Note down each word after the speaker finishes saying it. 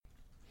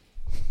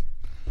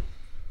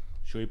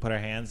Should we put our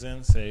hands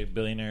in? Say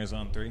billionaires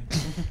on 3?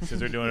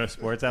 Since we're doing a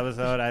sports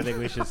episode, I think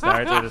we should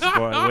start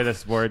with a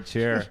sport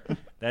cheer.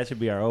 That should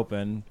be our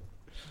open.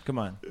 Come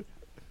on.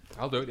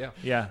 I'll do it, yeah.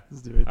 Yeah.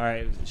 Let's do it. All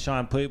right,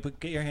 Sean,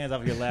 get your hands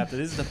off your lap.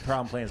 This is the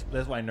problem playing.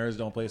 That's why nerds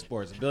don't play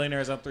sports.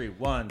 Billionaires on 3.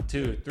 1,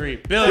 2, 3.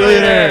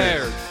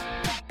 Billionaires!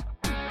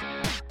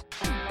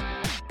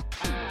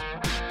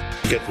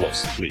 Get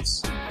lost,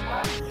 please.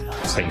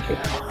 Thank you.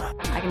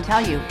 I can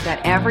tell you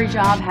that every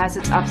job has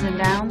its ups and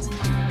downs,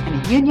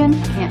 and a union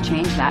can't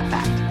change that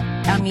fact.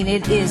 I mean,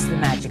 it is the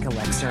magic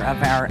elixir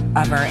of our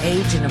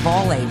age and of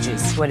all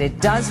ages. What it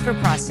does for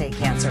prostate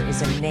cancer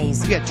is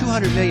amazing. You get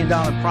 $200 million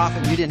profit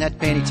and you didn't have to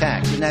pay any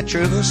tax. Isn't that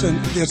true? Listen,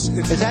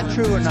 is that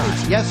true or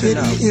not? Yes or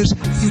no? It is.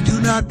 You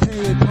do not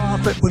pay a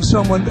profit when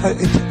someone, a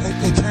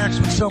tax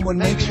when someone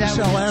makes you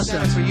sell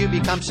assets. For you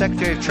become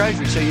Secretary of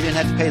Treasury, so you didn't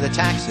have to pay the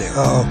tax there.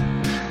 Oh.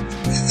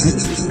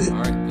 All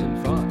right,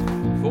 in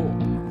 5,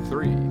 4,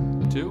 3,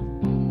 2.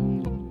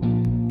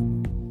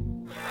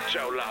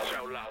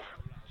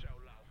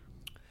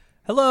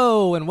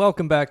 Hello, and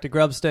welcome back to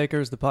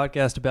Grubstakers, the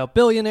podcast about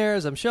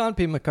billionaires. I'm Sean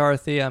P.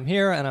 McCarthy. I'm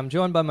here, and I'm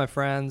joined by my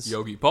friends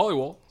Yogi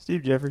Pollywall.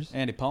 Steve Jeffers.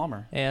 Andy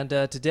Palmer. And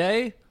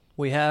today,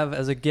 we have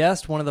as a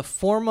guest one of the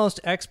foremost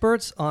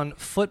experts on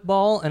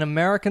football and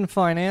American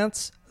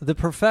finance. The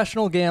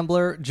professional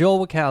gambler,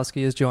 Joel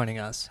Wachowski, is joining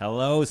us.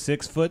 Hello,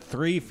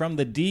 6'3" from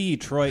the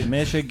Detroit,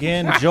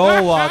 Michigan.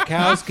 Joel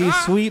Wachowski,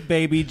 sweet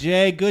baby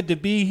J. Good to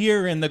be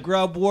here in the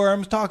Grub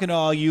Worms. Talking to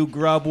all you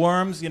Grub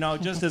Worms. You know,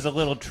 just as a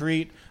little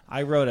treat,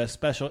 I wrote a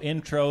special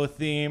intro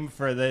theme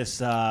for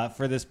this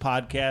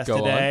podcast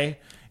today.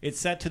 It's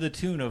set to the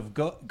tune of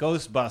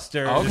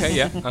Ghostbusters. Oh, okay,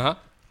 yeah. Uh-huh.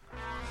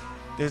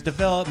 There's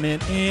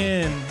development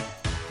in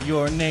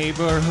your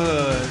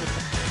neighborhood.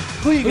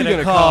 Who you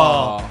gonna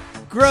call?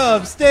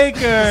 Grub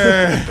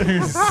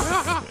Stakers.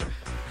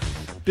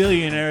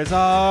 Billionaires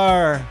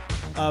are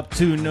up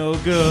to no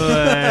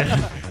good.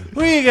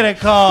 Who you gonna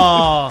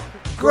call?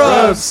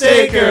 Grub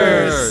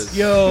Stakers.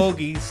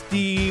 Yogi,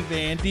 Steve,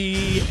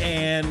 Andy,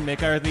 and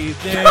McCarthy.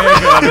 They're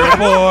gonna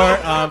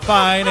report on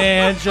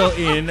financial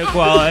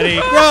inequality.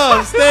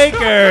 Grub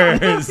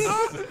Stakers.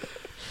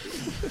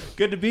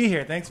 Good to be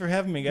here. Thanks for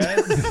having me,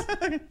 guys.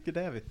 Good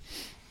to have you.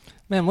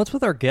 Man, what's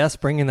with our guests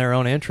bringing their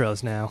own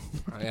intros now?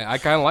 I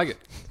kind of like it.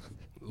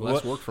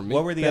 Less work for me.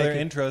 What were the other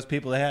intros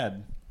people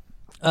had?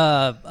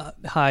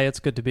 Hi, it's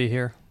good to be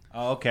here.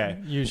 Oh, okay.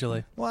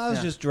 Usually. Well, I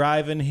was just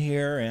driving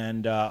here,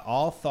 and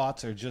all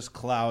thoughts are just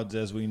clouds,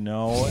 as we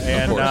know.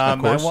 And of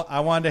course.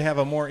 I wanted to have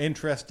a more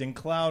interesting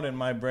cloud in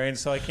my brain,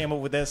 so I came up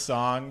with this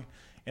song.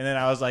 And then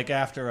I was like,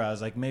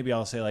 maybe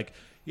I'll say, like,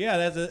 yeah,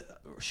 that's a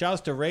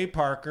shouts to Ray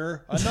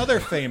Parker, another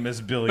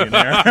famous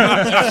billionaire.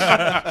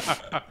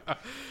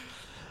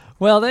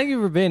 Well, thank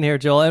you for being here,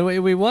 Joel.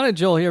 And we wanted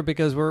Joel here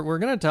because we're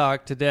going to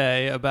talk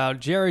today about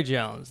Jerry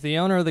Jones, the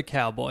owner of the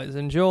Cowboys.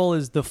 And Joel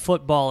is the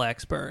football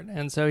expert,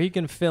 and so he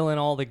can fill in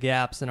all the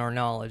gaps in our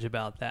knowledge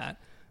about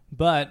that.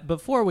 But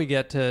before we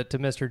get to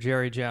Mr.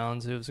 Jerry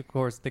Jones, who's, of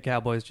course, the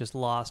Cowboys just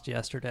lost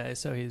yesterday,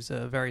 so he's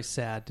very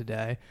sad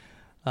today.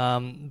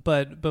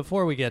 But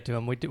before we get to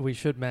him, we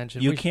should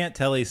mention... You can't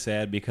tell he's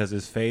sad because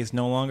his face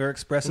no longer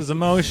expresses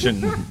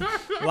emotion.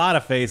 A lot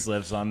of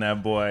facelifts on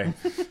that boy.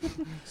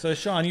 So,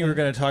 Sean, you were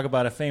going to talk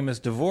about a famous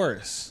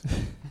divorce.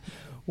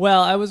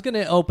 Well, I was going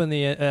to open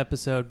the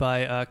episode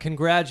by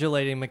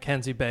congratulating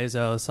Mackenzie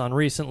Bezos on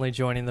recently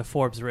joining the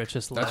Forbes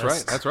richest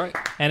list. That's right.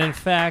 And in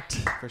fact,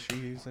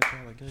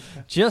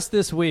 just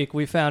this week,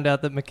 we found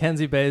out that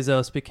Mackenzie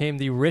Bezos became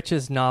the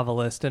richest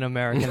novelist in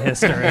American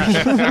history.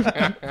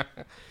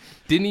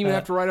 Didn't even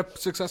have to write a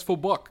successful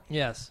book.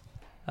 Yes.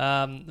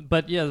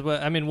 But yeah,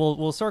 I mean,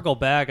 we'll circle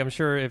back. I'm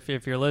sure if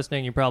you're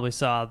listening, you probably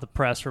saw the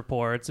press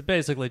reports.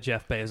 Basically,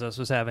 Jeff Bezos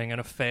was having an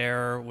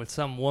affair with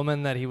some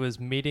woman that he was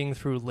meeting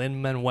through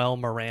Lin-Manuel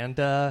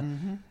Miranda.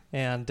 Mm-hmm.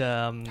 And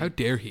how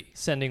dare he?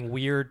 Sending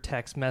weird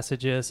text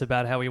messages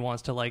about how he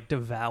wants to, like,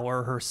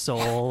 devour her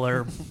soul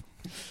or...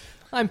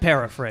 I'm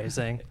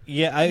paraphrasing.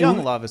 Yeah,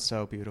 young love is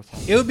so beautiful.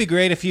 It would be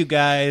great if you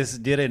guys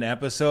did an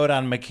episode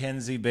on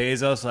Mackenzie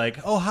Bezos, like,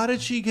 oh, how did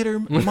she get her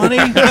money?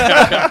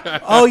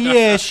 Oh,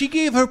 yeah, she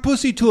gave her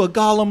pussy to a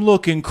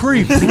Gollum-looking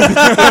creep. That's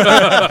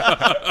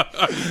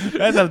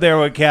up there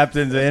with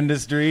Captain's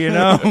Industry, you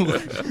know?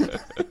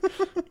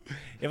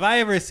 If I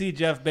ever see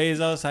Jeff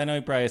Bezos, I know he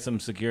probably has some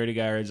security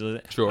guy.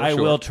 I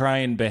will try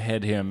and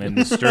behead him in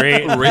the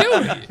street.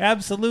 Really?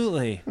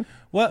 Absolutely.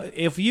 What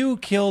if you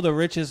kill the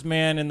richest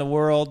man in the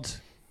world?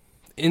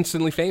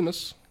 Instantly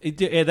famous.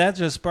 That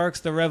just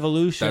sparks the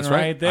revolution. That's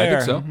right there. I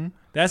think so. Mm-hmm.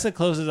 That's the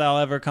closest I'll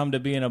ever come to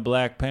being a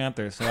Black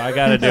Panther, so I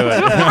got to do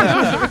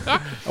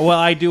it. Well,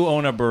 I do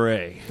own a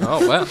beret.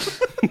 Oh, well.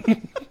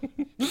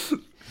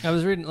 I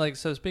was reading,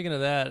 speaking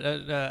of that,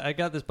 I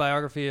got this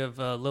biography of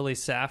Lily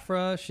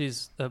Safra.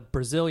 She's a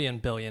Brazilian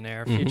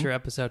billionaire, future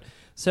episode.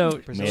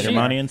 So made her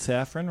money in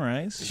saffron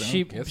rice. So.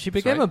 She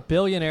became a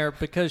billionaire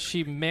because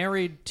she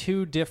married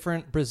two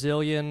different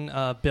Brazilian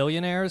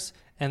billionaires,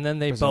 and then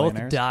they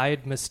both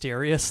died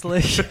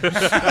mysteriously.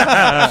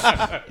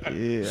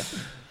 Yeah.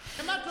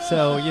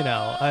 So,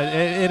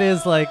 it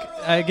is like,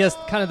 I guess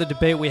kind of the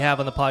debate we have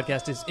on the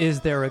podcast is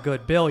there a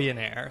good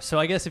billionaire? So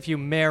I guess if you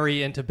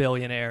marry into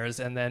billionaires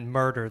and then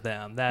murder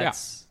them,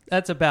 that's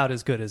about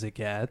as good as it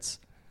gets.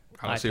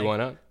 I don't see why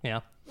not.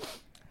 Yeah.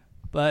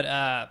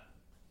 But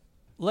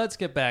let's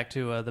get back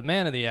to the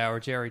man of the hour,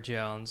 Jerry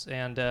Jones.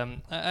 And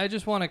I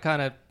just want to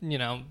kind of,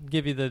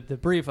 give you the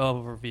brief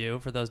overview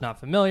for those not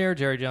familiar.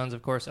 Jerry Jones,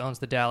 of course, owns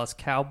the Dallas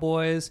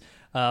Cowboys.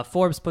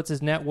 Forbes puts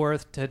his net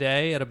worth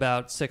today at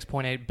about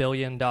 $6.8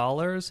 billion.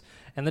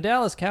 And the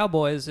Dallas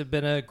Cowboys have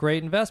been a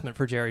great investment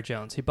for Jerry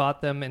Jones. He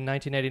bought them in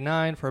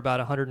 1989 for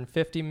about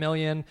 $150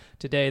 million.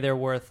 Today they're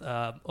worth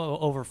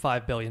over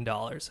 $5 billion,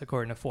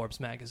 according to Forbes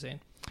magazine.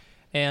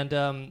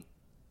 And,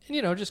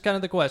 just kind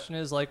of the question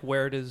is, like,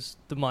 where does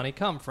the money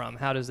come from?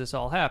 How does this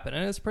all happen?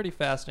 And it's a pretty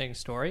fascinating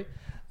story.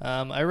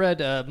 I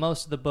read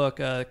most of the book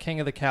King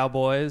of the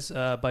Cowboys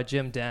by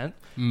Jim Dent.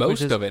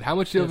 Most of it? How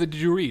much of it did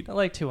you read?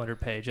 Like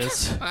 200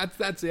 pages.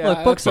 That's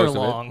Look, books are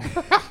long.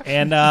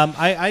 And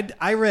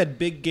I read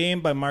Big Game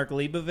by Mark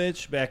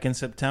Leibovich back in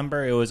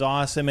September. It was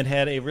awesome.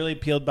 It really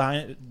peeled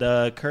behind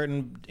the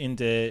curtain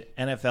into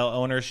NFL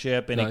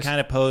ownership, and it kind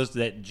of posed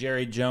that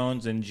Jerry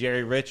Jones and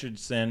Jerry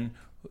Richardson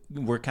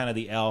were kind of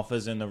the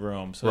alphas in the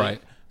room. So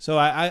right. So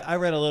I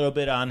read a little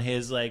bit on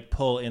his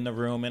pull in the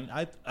room, and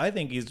I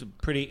think he's a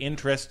pretty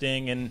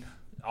interesting and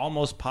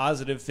almost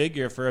positive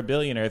figure for a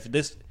billionaire. If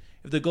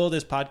the goal of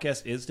this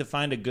podcast is to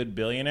find a good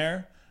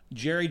billionaire,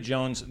 Jerry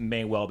Jones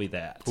may well be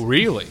that.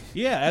 Really?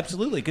 Yeah,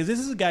 absolutely. Because this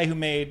is a guy who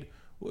made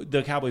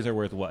the Cowboys are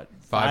worth what?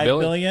 $5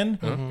 billion?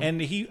 Mm-hmm.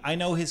 And I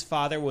know his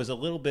father was a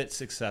little bit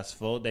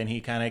successful. Then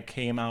he kind of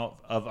came out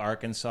of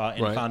Arkansas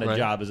and found a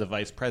job as a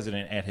vice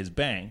president at his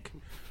bank.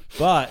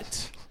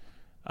 But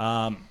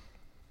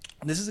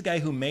this is a guy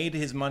who made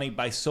his money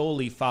by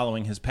solely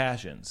following his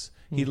passions.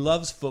 He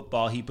loves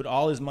football. He put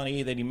all his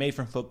money that he made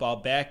from football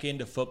back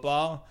into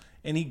football,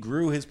 and he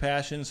grew his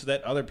passion so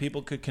that other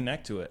people could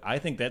connect to it. I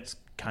think that's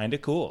kind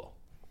of cool.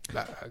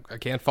 I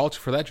can't fault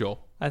you for that, Joel.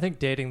 I think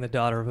dating the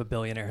daughter of a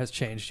billionaire has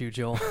changed you,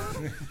 Joel.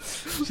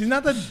 She's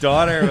not the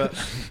daughter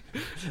of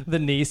the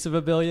niece of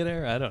a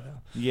billionaire? I don't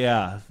know.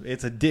 Yeah,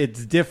 it's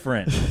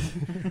different.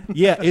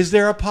 Yeah, is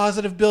there a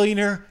positive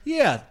billionaire?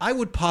 Yeah, I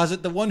would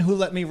posit the one who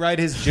let me ride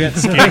his jet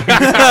ski.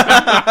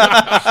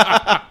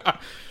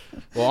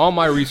 Well, all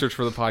my research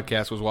for the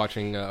podcast was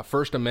watching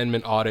First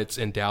Amendment audits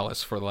in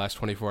Dallas for the last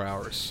 24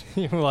 hours.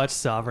 You watched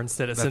Sovereign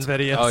Citizen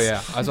videos. Oh, yeah.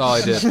 That's all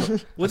I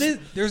did. Well,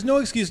 there's no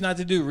excuse not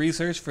to do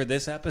research for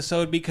this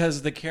episode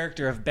because the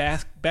character of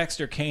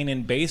Baxter Kane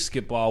in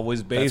Basketball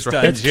was based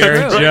on Jerry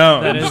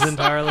Jones. That is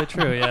entirely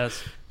true,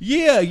 yes.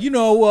 Yeah,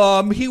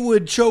 he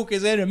would choke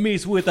his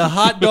enemies with a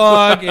hot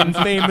dog and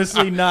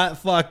famously not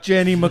fuck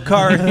Jenny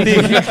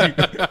McCarthy.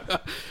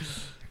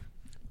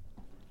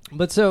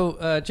 But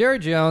so Jerry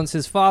Jones,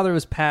 his father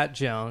was Pat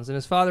Jones, and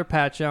his father,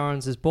 Pat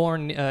Jones, is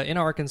born in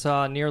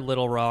Arkansas near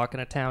Little Rock, in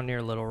a town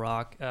near Little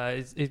Rock.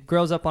 It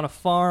grows up on a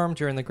farm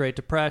during the Great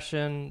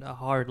Depression, a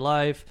hard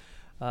life.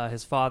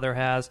 His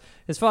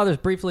father's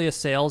briefly a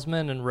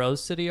salesman in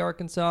Rose City,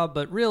 Arkansas,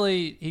 but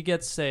really he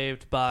gets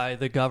saved by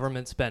the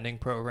government spending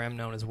program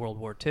known as World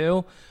War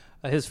II.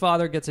 His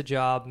father gets a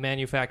job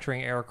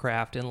manufacturing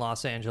aircraft in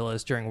Los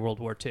Angeles during World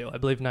War II. I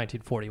believe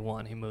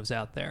 1941 he moves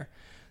out there.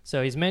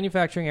 So he's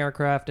manufacturing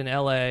aircraft in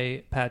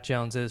L.A., Pat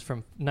Jones is, from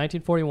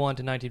 1941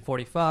 to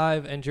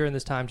 1945, and during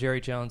this time, Jerry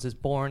Jones is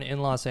born in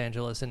Los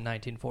Angeles in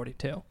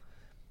 1942.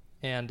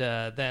 And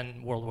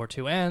then World War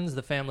II ends.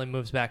 The family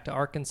moves back to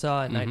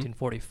Arkansas in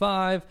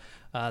 1945.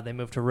 They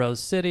move to Rose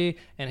City,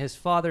 and his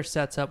father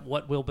sets up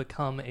what will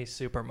become a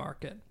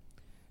supermarket.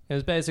 It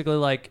was basically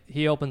like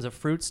he opens a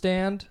fruit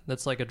stand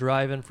that's like a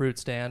drive-in fruit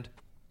stand,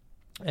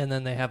 and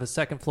then they have a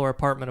second-floor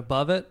apartment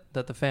above it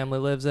that the family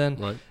lives in.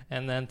 Right.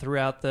 And then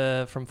throughout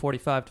from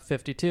 45 to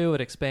 52,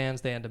 it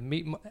expands. They end up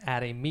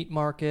at a meat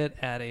market,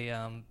 at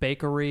a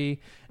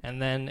bakery,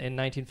 and then in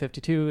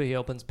 1952, he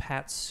opens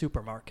Pat's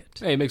Supermarket.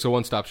 Hey, he makes a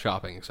one-stop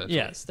shopping, essentially.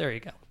 Yes, there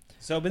you go.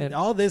 So, but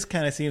all this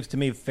kind of seems to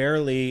me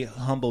fairly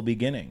humble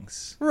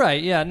beginnings.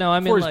 Right, yeah. No, I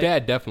mean, for his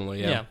dad,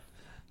 definitely, yeah.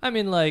 I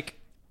mean, like,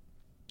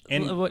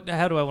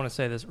 how do I want to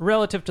say this?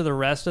 Relative to the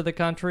rest of the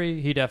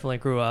country, he definitely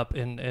grew up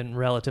in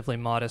relatively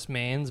modest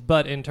means.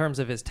 But in terms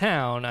of his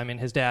town, I mean,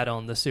 his dad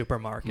owned the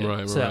supermarket.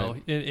 Right, so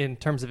in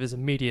terms of his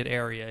immediate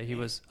area, he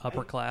was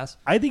upper class.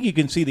 I think you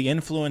can see the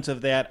influence of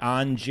that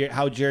on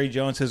how Jerry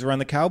Jones has run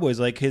the Cowboys.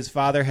 Like, his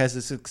father has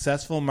a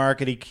successful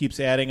market. He keeps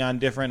adding on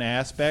different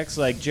aspects.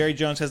 Like, Jerry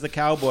Jones has the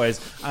Cowboys.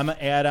 I'm going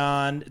to add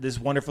on this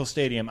wonderful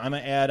stadium. I'm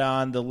going to add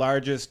on the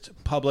largest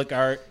public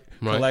art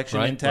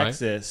collection in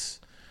Texas.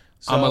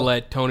 So, I'm going to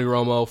let Tony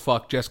Romo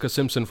fuck Jessica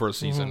Simpson for a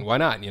season. Why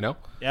not,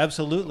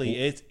 Absolutely.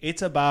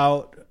 It's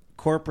about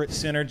corporate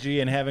synergy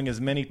and having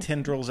as many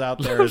tendrils out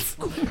there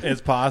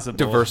as possible.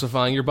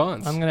 Diversifying your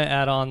bonds. I'm going to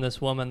add on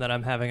this woman that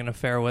I'm having an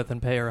affair with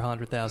and pay her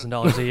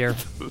 $100,000 a year.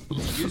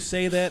 You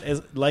say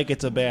that like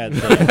it's a bad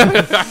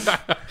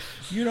thing.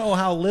 You know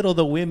how little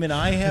the women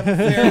I have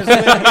affairs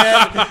with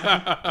get?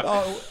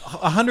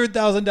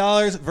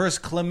 $100,000 versus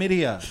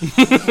chlamydia.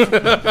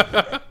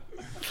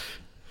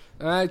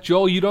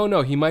 Joel, you don't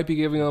know. He might be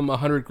giving them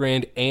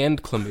 $100,000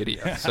 and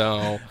chlamydia.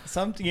 So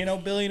Some,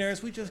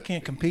 billionaires, we just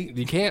can't compete.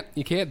 you can't.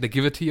 They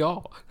give it to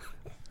y'all.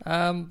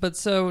 But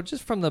so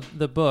just from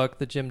the book,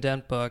 the Jim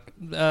Dent book,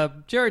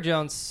 Jerry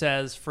Jones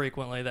says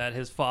frequently that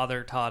his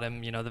father taught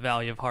him, the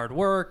value of hard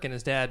work, and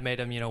his dad made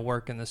him,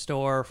 work in the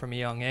store from a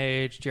young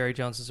age. Jerry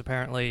Jones is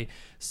apparently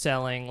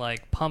selling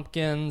like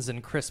pumpkins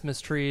and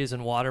Christmas trees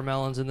and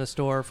watermelons in the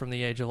store from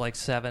the age of like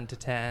 7 to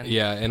 10.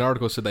 Yeah, an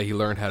article said that he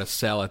learned how to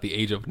sell at the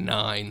age of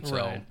 9. So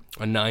Right.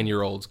 a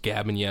 9-year-old's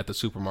gabbing you at the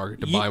supermarket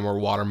to buy more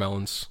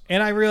watermelons.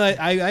 And I realize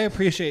I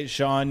appreciate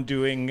Sean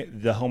doing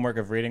the homework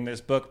of reading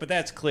this book, but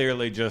that's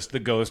clearly just the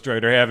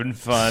ghostwriter having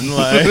fun.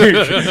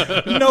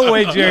 Like, no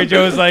way Jerry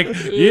Jones like,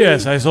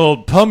 yes, I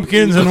sold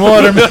pumpkins and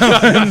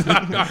watermelons,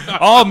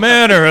 all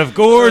manner of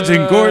gourds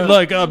and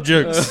gourd-like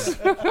objects.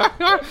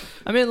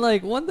 I mean,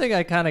 like, one thing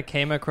I kind of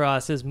came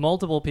across is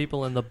multiple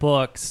people in the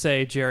book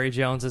say Jerry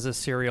Jones is a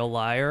serial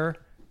liar.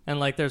 And,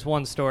 like, there's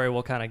one story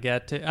we'll kind of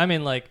get to. I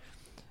mean, like...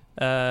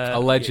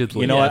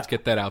 Allegedly. Let's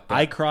get that out there.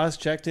 I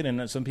cross-checked it,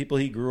 and some people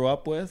he grew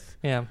up with,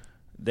 Yeah.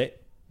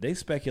 they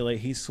speculate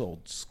he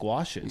sold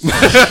squashes.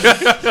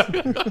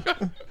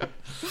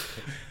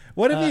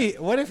 What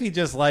if he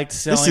just liked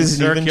selling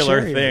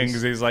circular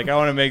things? He's like, I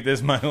want to make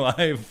this my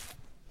life.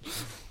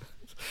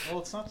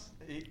 Well, it's not.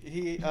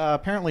 He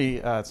apparently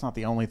it's not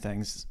the only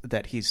things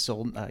that he's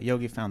sold.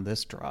 Yogi found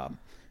this gem.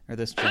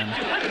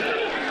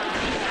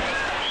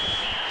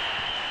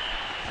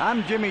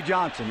 I'm Jimmy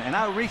Johnson, and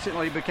I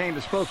recently became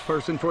the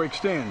spokesperson for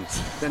Extends,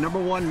 the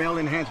 #1 male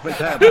enhancement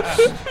tablet.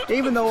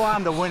 Even though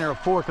I'm the winner of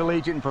 4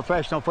 collegiate and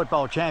professional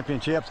football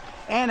championships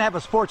and have a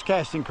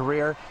sportscasting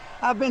career,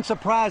 I've been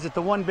surprised at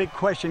the one big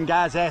question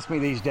guys ask me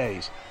these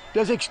days.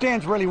 Does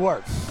Extends really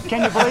work?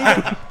 Can you believe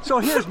it? So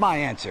here's my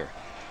answer.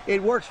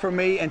 It works for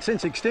me, and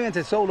since Extends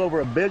has sold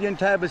over 1 billion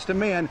tablets to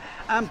men,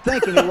 I'm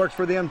thinking it works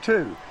for them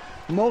too.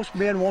 Most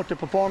men want to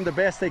perform the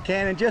best they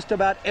can in just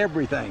about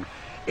everything.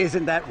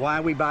 Isn't that why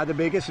we buy the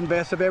biggest and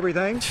best of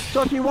everything?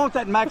 So if you want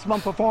that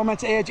maximum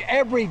performance edge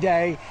every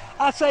day,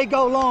 I say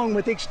go long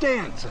with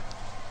Extends.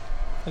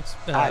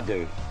 I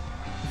do.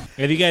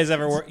 Have you guys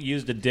ever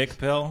used a dick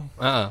pill?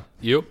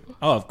 You?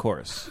 Oh, of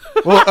course.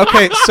 Well,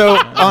 okay, so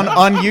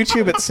on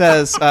YouTube it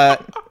says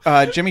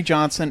Jimmy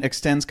Johnson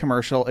Extends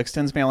commercial,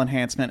 Extends male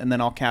enhancement, and then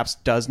all caps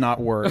does not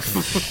work.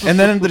 And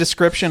then in the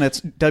description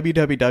it's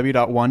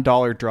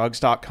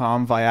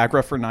www.$1drugs.com,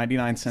 Viagra for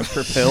 99 cents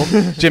per pill.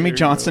 Jimmy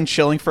Johnson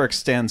shilling for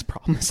Extends.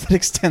 Problem is that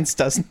Extends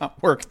does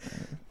not work.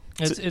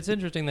 It's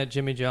interesting that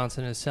Jimmy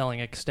Johnson is selling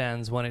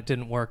Extends when it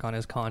didn't work on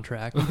his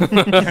contract.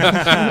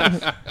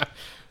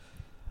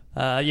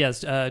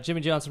 Yes,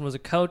 Jimmy Johnson was a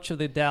coach of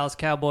the Dallas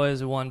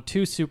Cowboys who won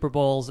 2 Super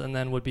Bowls and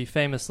then would be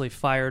famously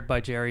fired by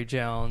Jerry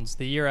Jones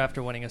the year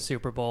after winning a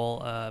Super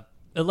Bowl,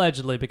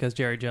 allegedly because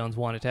Jerry Jones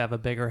wanted to have a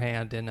bigger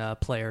hand in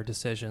player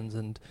decisions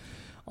and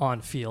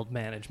on-field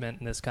management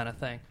and this kind of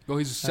thing. Well,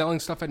 he's selling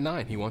stuff at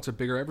 9. He wants a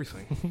bigger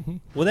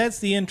everything. Well, that's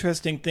the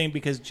interesting thing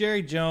because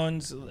Jerry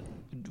Jones,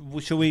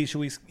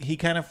 he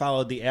kind of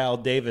followed the Al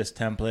Davis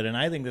template, and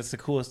I think that's the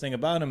coolest thing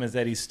about him is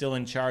that he's still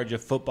in charge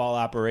of football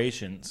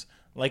operations.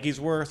 Like,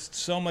 he's worth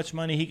so much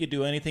money, he could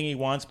do anything he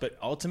wants, but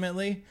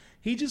ultimately,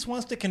 he just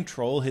wants to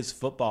control his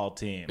football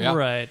team. Yeah.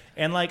 Right.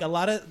 And, like, a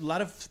lot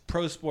of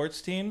pro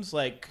sports teams,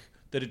 like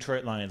the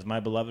Detroit Lions, my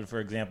beloved, for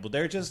example,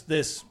 they're just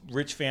this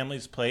rich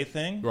family's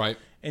plaything. Right.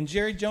 And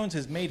Jerry Jones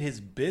has made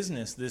his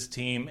business this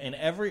team, and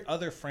every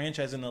other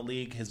franchise in the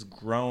league has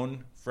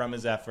grown from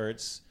his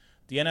efforts.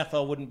 The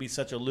NFL wouldn't be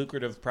such a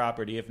lucrative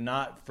property if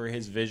not for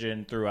his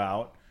vision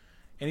throughout.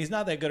 And he's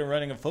not that good at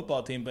running a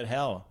football team, but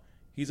hell,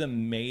 he's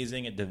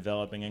amazing at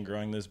developing and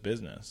growing this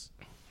business.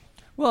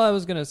 Well, I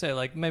was gonna say,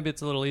 like, maybe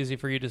it's a little easy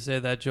for you to say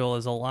that Joel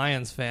is a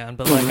Lions fan,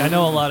 but like I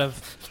know a lot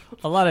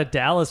of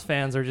Dallas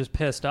fans are just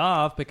pissed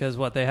off because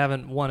they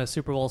haven't won a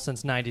Super Bowl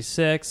since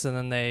 '96, and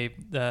then they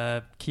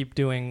keep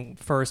doing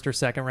first or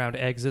second round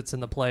exits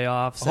in the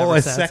playoffs. Oh,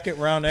 a second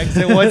round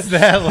exit? What's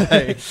that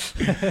like?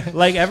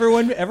 Like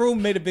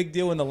everyone made a big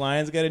deal when the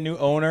Lions got a new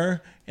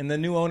owner, and the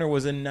new owner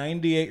was a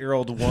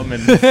 98-year-old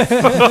woman.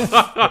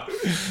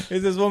 It's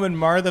this woman,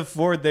 Martha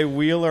Ford. They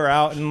wheel her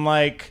out and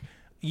like.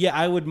 Yeah,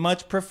 I would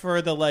much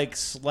prefer the, like,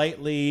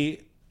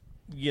 slightly,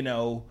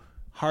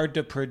 hard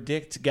to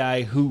predict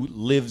guy who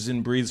lives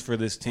and breathes for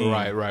this team.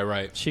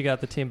 Right. She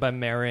got the team by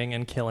marrying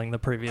and killing the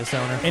previous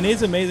owner. And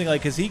it's amazing,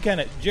 like, because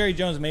Jerry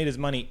Jones made his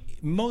money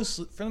for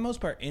the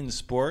most part in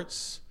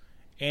sports,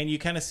 and you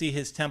kind of see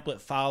his template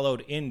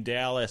followed in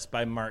Dallas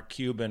by Mark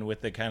Cuban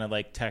with the kind of,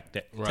 like, tech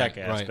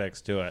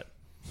aspects to it.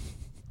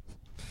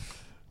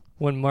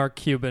 When Mark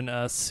Cuban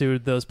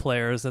sued those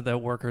players in that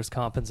workers'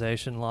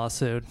 compensation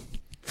lawsuit.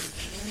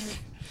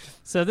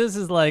 So this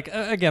is like,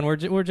 again,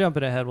 we're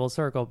jumping ahead. We'll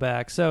circle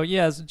back. So,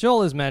 yes,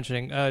 Joel is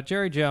mentioning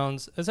Jerry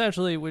Jones,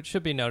 essentially, which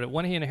should be noted,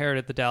 when he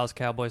inherited the Dallas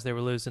Cowboys, they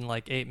were losing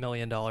like $8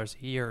 million a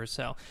year or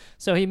so.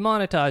 So he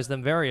monetized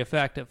them very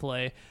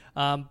effectively.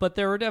 But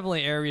there were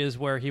definitely areas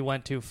where he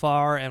went too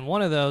far, and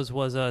one of those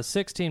was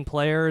 16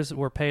 players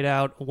were paid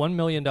out $1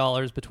 million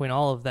between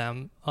all of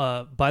them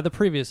by the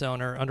previous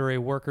owner under a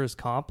workers'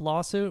 comp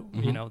lawsuit.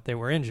 You know, they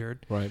were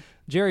injured. Right.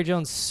 Jerry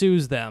Jones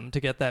sues them to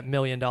get that $1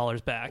 million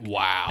back.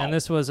 Wow. And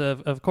this was,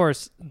 of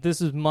course,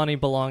 this is money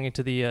belonging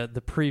to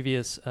the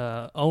previous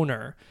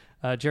owner.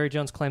 Jerry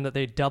Jones claimed that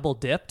they double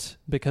dipped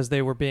because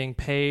they were being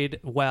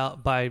paid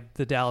by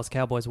the Dallas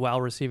Cowboys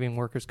while receiving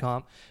workers'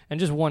 comp. And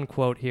just one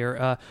quote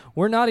here.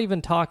 We're not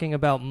even talking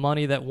about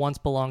money that once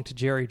belonged to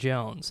Jerry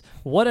Jones.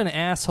 What an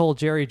asshole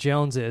Jerry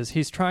Jones is.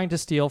 He's trying to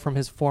steal from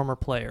his former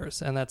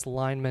players. And that's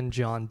lineman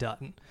John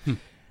Dutton.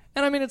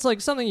 And I mean, it's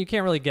like something you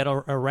can't really get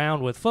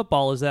around with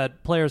football is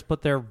that players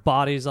put their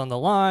bodies on the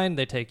line.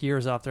 They take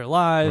years off their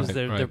lives.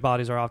 Their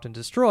bodies are often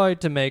destroyed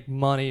to make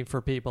money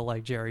for people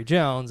like Jerry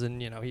Jones. And,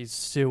 you know, he's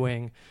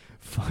suing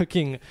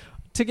to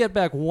get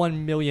back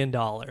 $1 million.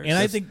 And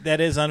I think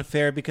that is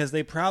unfair because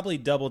they probably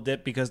double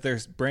dip because their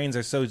brains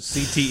are so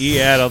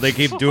CTE-addled. They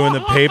keep doing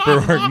the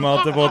paperwork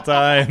multiple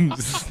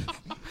times.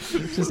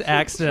 Just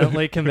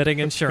accidentally committing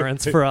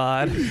insurance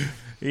fraud.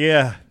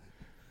 Yeah.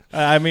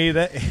 I mean,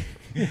 that...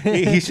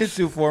 he should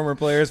sue former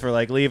players for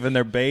like leaving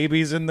their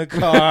babies in the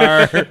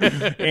car,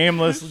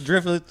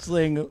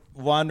 drifting,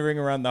 wandering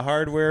around the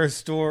hardware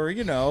store,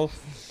 you know.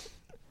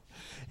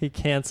 He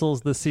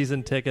cancels the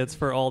season tickets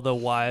for all the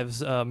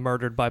wives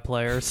murdered by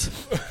players.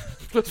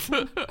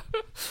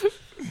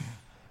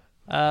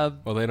 Well,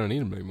 they don't need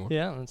them anymore.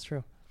 Yeah, that's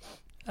true.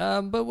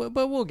 But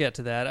we'll get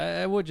to that.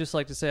 I would just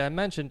like to say I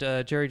mentioned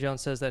Jerry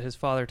Jones says that his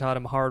father taught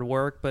him hard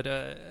work, but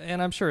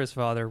and I'm sure his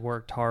father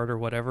worked hard or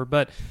whatever,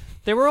 but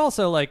they were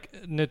also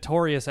like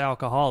notorious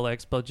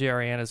alcoholics, both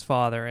Jerry and his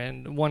father.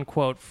 And one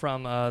quote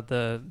from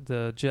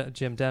the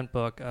Jim Dent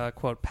book,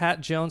 quote,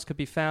 Pat Jones could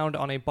be found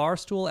on a bar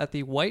stool at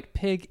the White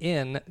Pig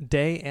Inn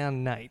day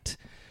and night.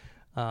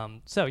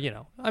 So, you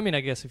know, I mean, I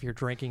guess if you're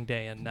drinking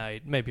day and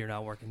night, maybe you're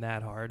not working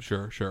that hard.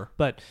 Sure.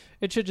 But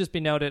it should just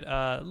be noted,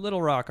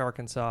 Little Rock,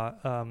 Arkansas,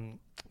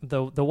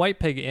 the White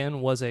Pig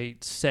Inn was a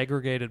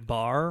segregated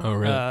bar. Oh,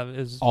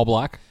 really? All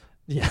black?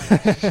 Yeah.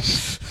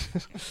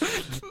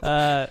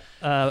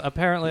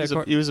 Apparently,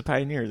 he was a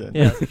pioneer then.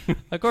 Yeah.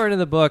 According to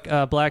the book,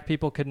 black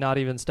people could not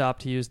even stop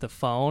to use the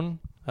phone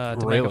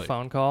to make a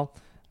phone call.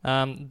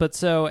 But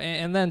so,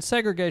 and then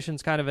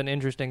segregation's kind of an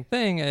interesting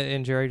thing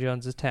in Jerry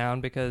Jones's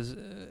town because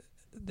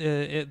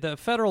the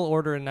federal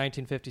order in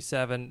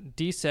 1957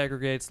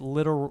 desegregates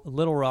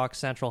Little Rock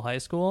Central High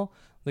School.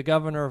 The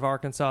governor of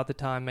Arkansas at the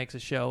time makes a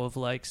show of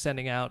like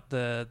sending out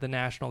the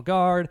National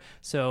Guard.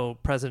 So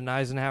President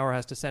Eisenhower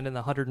has to send in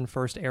the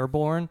 101st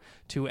Airborne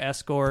to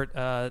escort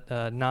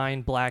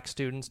 9 black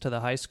students to the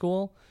high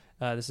school.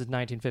 This is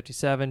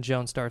 1957.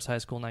 Jones starts high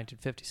school in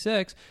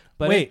 1956.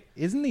 But wait,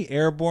 isn't the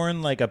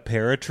Airborne like a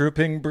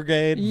paratrooping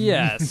brigade?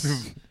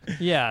 Yes.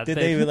 Yeah. Did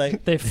they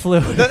like they flew?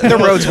 The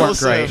roads weren't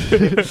great.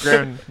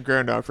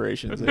 ground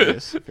operations, I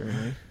guess.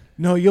 Apparently.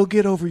 No, you'll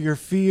get over your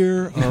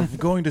fear of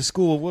going to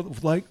school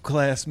with like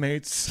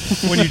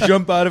classmates when you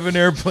jump out of an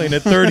airplane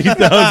at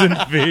 30,000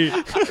 feet.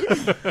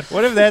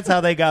 What if that's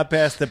how they got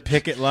past the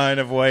picket line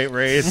of white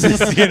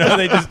racists? You know,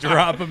 they just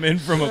drop them in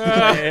from a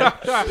plane.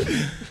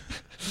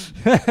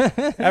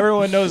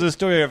 Everyone knows the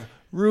story of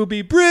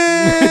Ruby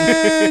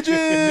Bridges.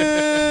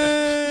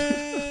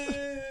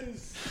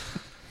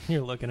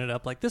 You're looking it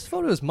up like, this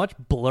photo is much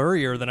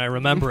blurrier than I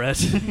remember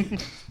it.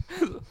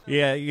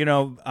 Yeah, you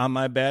know, on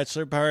my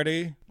bachelor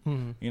party,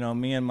 you know,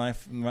 me and my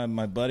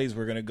buddies,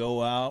 we're going to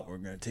go out, we're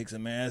going to take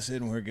some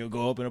acid, and we're going to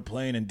go up in a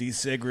plane and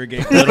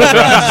desegregate Little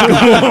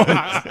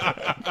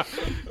Rock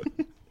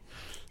schools.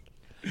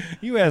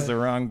 You asked the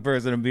wrong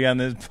person to be on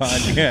this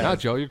podcast. No,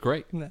 Joe, you're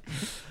great.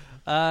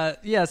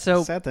 Yeah, so...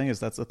 The sad thing is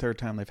that's the third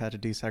time they've had to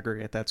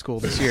desegregate that school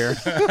this year.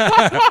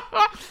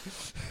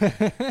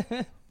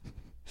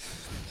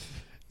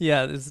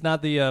 Yeah, it's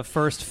not the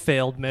first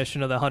failed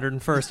mission of the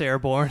 101st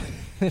Airborne.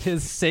 It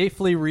is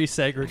safely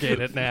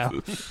resegregated now.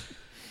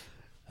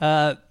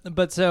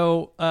 But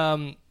so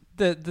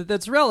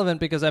that's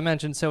relevant because I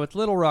mentioned, so it's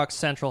Little Rock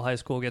Central High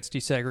School gets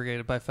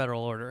desegregated by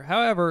federal order.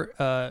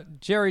 However,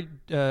 Jerry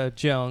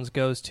Jones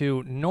goes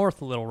to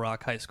North Little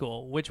Rock High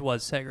School, which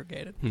was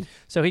segregated.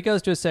 So he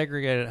goes to a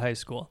segregated high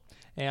school.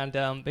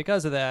 And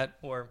because of that,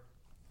 or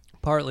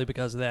partly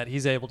because of that,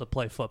 he's able to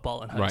play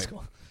football in high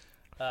school.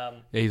 Yeah,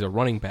 he's a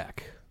running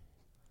back.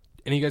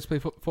 Any of you guys play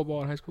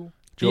football in high school?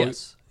 Joey?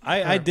 Yes.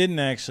 I didn't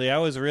actually. I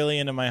was really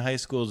into my high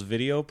school's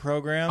video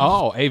program.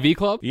 Oh, AV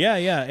Club? Yeah.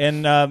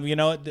 And, you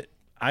know,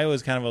 I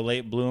was kind of a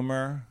late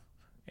bloomer,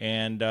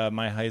 and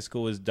my high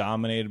school was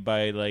dominated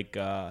by, like,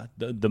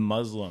 the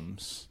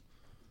Muslims.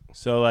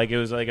 So, like, it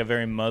was, like, a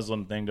very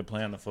Muslim thing to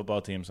play on the football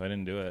team, so I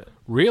didn't do it.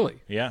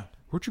 Really? Yeah.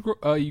 Where'd you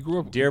grow you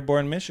grew up?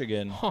 Dearborn,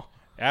 Michigan. Huh.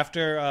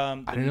 After...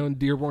 I didn't know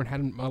Dearborn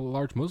had a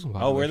large Muslim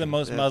population. Oh, we're the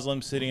most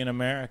Muslim city in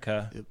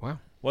America. Wow.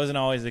 Wasn't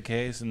always the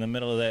case. In the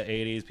middle of the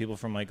 80s, people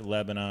from like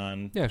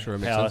Lebanon, Yeah, sure, it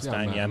makes sense. Yeah,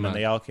 Palestine, I'm Yemen, not-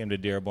 they all came to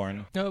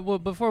Dearborn. Well,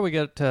 before we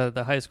get to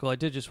the high school, I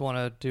did just want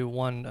to do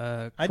one.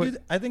 I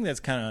think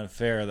that's kind of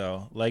unfair,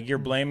 though. Like you're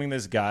blaming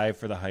this guy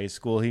for the high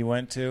school he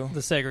went to.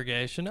 The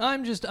segregation.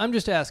 I'm just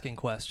asking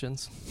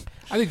questions.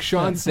 I think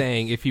Sean's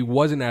saying if he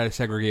wasn't at a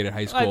segregated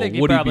high I school, think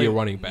would probably, he be a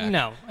running back?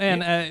 No,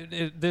 and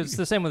it's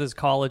the same with his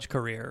college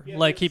career.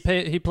 Like he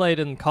played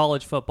in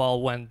college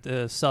football when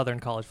the Southern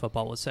college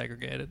football was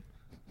segregated.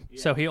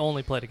 So he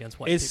only played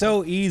against white It's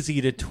people. so easy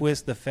to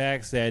twist the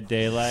facts that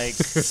day. Like,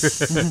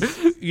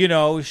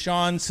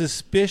 Sean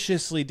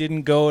suspiciously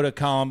didn't go to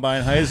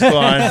Columbine High School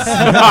on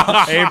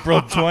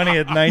April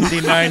 20th,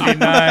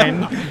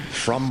 1999.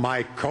 From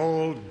my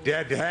cold,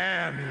 dead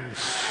hands.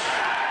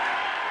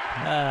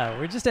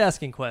 We're just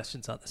asking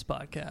questions on this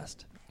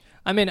podcast.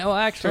 I mean,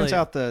 actually... Turns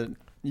out that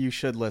you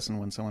should listen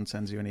when someone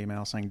sends you an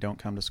email saying, don't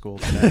come to school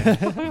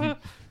today.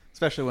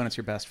 Especially when it's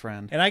your best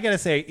friend. And I got to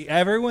say,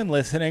 everyone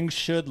listening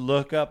should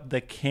look up the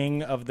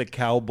King of the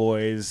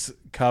Cowboys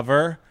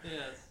cover.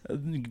 Yes.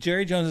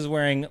 Jerry Jones is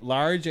wearing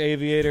large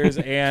aviators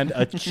and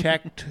a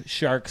checked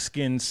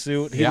sharkskin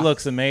suit. He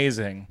looks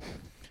amazing.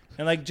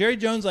 And like Jerry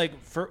Jones,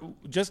 like for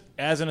just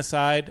as an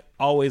aside,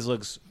 always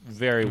looks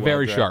very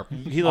dressed. Sharp.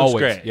 He looks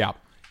always, great. Yeah.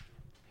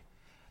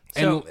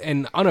 So,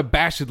 and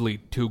unabashedly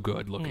too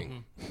good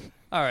looking. Mm-hmm.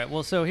 All right.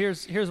 Well, so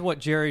here's what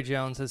Jerry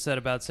Jones has said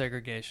about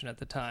segregation at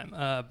the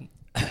time.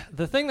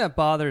 The thing that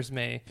bothers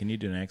me... Can you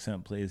do an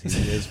accent, please? He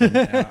is from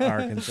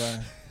Arkansas.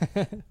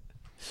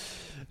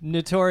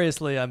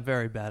 Notoriously, I'm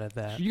very bad at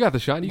that. You got the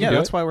shot. You Yeah, can do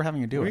that's it. why we're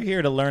having you do We're it.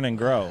 here to learn and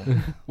grow.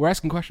 We're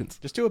asking questions.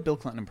 Just do a Bill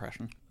Clinton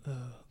impression.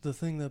 The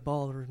thing that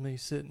bothers me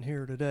sitting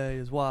here today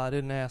is why I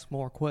didn't ask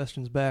more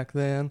questions back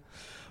then.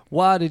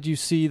 Why did you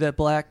see that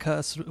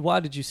Why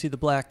did you see the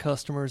black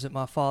customers at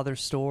my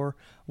father's store?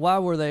 Why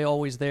were they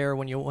always there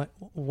when you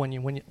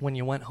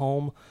went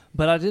home?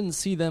 But I didn't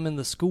see them in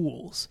the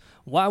schools.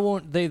 Why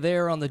weren't they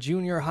there on the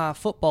junior high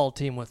football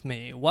team with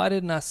me? Why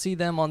didn't I see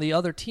them on the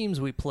other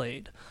teams we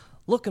played?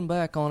 Looking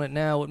back on it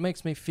now, it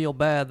makes me feel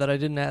bad that I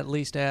didn't at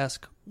least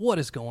ask, what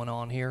is going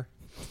on here?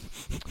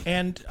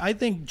 And I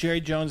think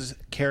Jerry Jones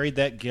carried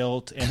that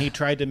guilt, and he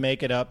tried to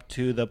make it up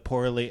to the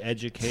poorly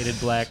educated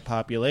black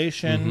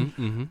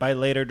population by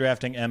later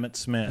drafting Emmitt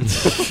Smith.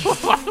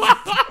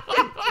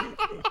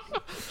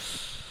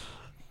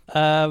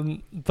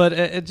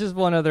 But just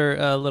one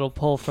other little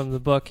pull from the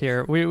book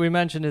here. We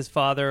mentioned his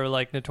father,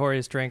 like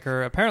notorious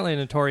drinker, apparently a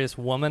notorious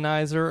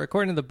womanizer.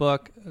 According to the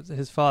book,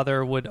 his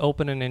father would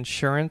open an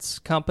insurance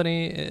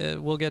company,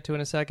 we'll get to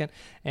in a second,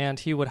 and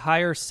he would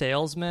hire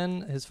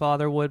salesmen, his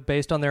father would,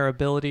 based on their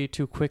ability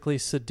to quickly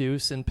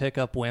seduce and pick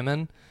up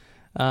women.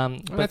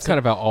 But that's kind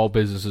of how all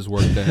businesses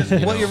work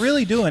then. What you're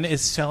really doing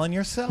is selling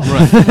yourself.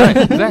 Right,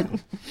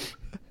 exactly.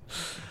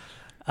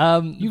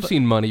 You've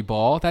seen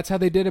Moneyball. That's how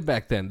they did it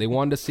back then. They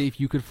wanted to see if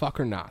you could fuck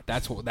or not.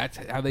 That's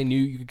how they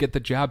knew you could get the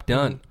job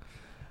done.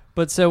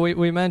 But so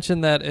we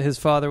mentioned that his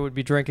father would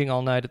be drinking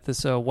all night at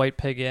this White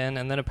Pig Inn,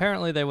 and then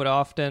apparently they would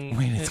often...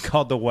 Wait, it's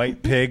called the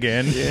White Pig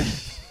Inn?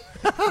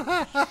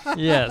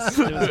 Yes,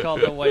 it was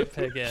called the White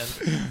Pig Inn.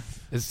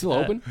 Is it still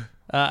open?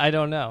 I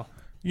don't know.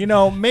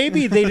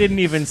 Maybe they didn't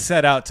even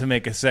set out to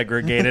make a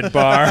segregated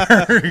bar.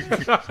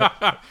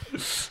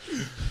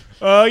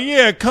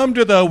 Yeah, come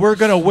to the We're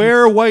Gonna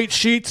Wear White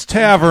Sheets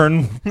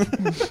Tavern.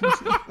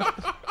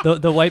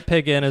 The White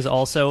Pig Inn is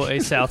also a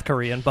South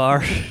Korean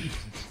bar.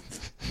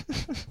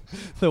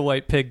 The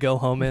White Pig Go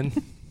Home Inn.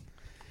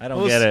 I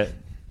don't get it.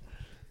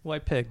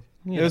 White Pig.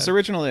 It was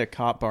originally a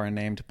cop bar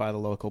named by the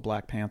local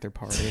Black Panther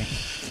Party.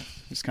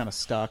 Just kind of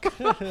stuck.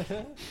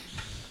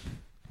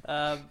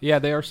 Yeah,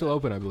 they are still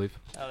open, I believe.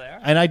 Oh, they are?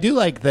 And I do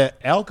like that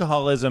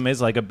alcoholism is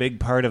like a big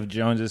part of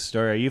Jones's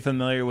story. Are you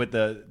familiar with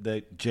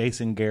the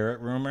Jason Garrett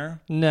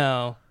rumor?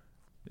 No.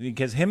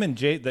 Because him and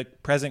the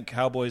present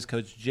Cowboys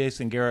coach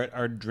Jason Garrett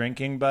are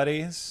drinking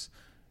buddies.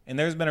 And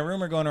there's been a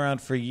rumor going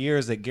around for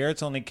years that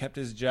Garrett's only kept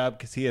his job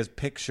because he has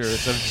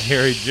pictures of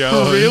Jerry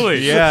Jones.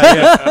 Really?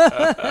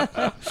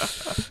 Yeah.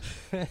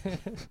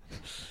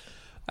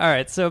 All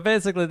right, so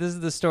basically this is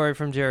the story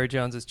from Jerry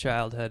Jones's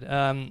childhood.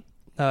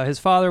 His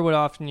father would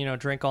often,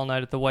 drink all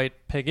night at the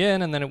White Pig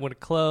Inn, and then it would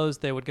close.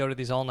 They would go to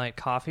these all-night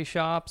coffee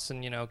shops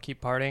and,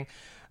 keep partying.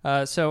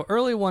 So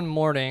early one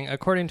morning,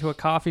 according to a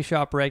coffee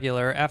shop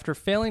regular, after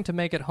failing to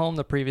make it home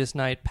the previous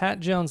night, Pat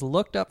Jones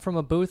looked up from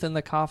a booth in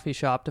the coffee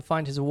shop to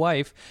find his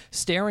wife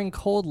staring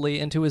coldly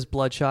into his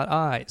bloodshot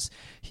eyes.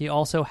 He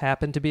also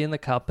happened to be in the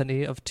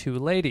company of two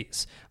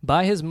ladies.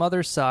 By his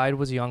mother's side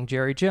was young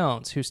Jerry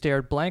Jones, who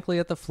stared blankly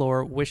at the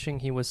floor, wishing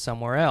he was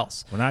somewhere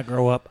else. When I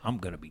grow up, I'm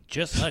going to be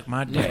just like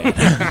my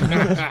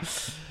dad.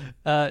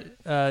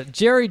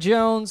 Jerry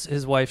Jones,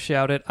 his wife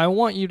shouted, I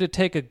want you to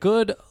take a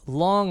good,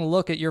 long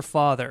look at your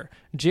father.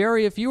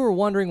 Jerry, if you were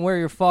wondering where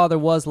your father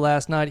was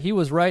last night, he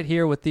was right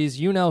here with these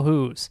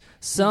you-know-whos.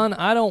 Son,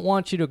 I don't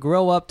want you to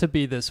grow up to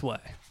be this way.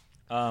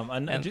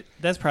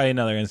 That's probably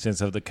another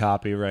instance of the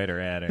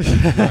copywriter adding.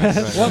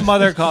 What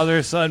mother calls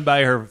her son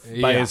by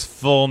his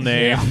full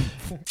name?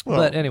 Well,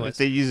 But anyways. if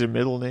they use their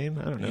middle name,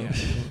 I don't know.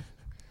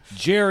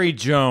 Jerry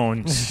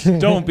Jones.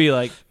 Don't be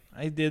like,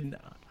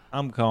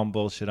 I'm calling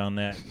bullshit on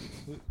that.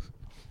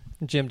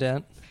 Jim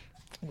Dent.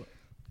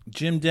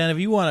 Jim Dent, if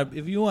you want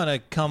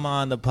to come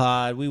on the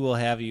pod, we will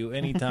have you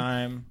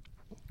anytime.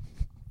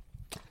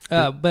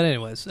 But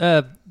anyways,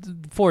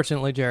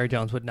 fortunately, Jerry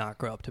Jones would not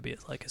grow up to be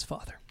like his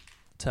father.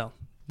 So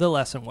the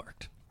lesson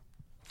worked.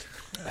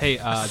 Hey,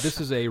 this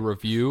is a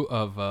review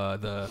of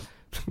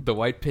the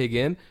White Pig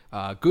Inn.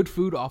 Good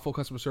food, awful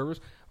customer service.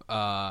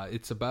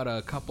 It's about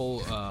a couple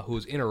who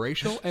was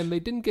interracial, and they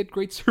didn't get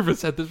great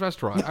service at this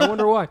restaurant. I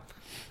wonder why.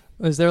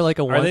 Is there like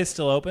Are they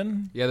still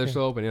open? Yeah, they're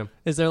still open, yeah.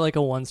 Is there like a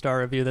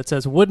 1-star review that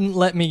says, wouldn't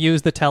let me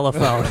use the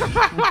telephone?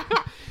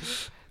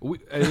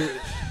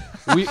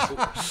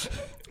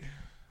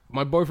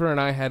 My boyfriend and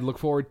I had looked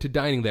forward to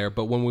dining there,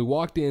 but when we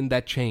walked in,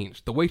 that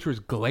changed. The waitress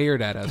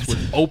glared at us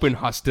with open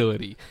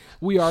hostility.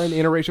 We are an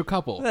interracial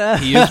couple.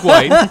 He is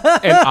white,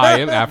 and I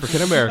am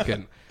African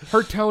American.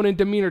 Her tone and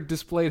demeanor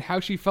displayed how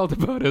she felt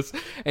about us,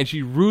 and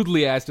she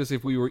rudely asked us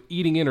if we were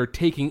eating in or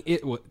taking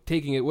it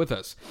with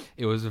us.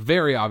 It was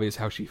very obvious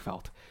how she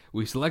felt.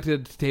 We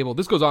selected a table.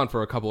 This goes on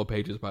for a couple of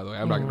pages, by the way.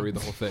 I'm not going to read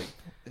the whole thing.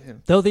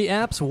 Though the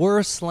apps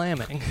were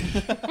slamming.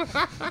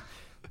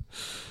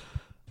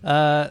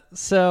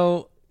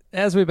 So,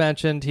 as we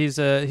mentioned, he's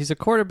a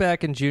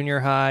quarterback in junior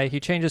high. He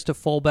changes to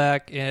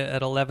fullback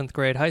at 11th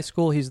grade high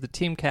school. He's the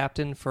team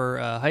captain for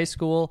high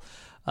school.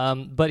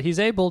 But he's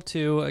able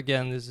to,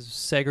 again, this is a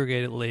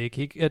segregated league.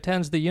 He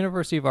attends the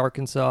University of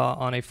Arkansas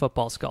on a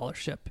football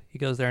scholarship. He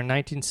goes there in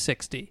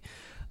 1960.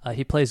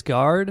 He plays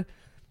guard,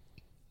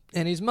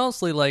 and he's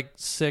mostly like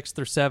 6th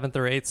or 7th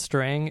or 8th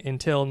string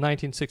until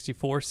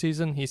 1964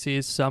 season. He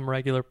sees some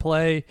regular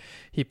play.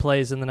 He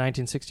plays in the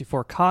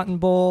 1964 Cotton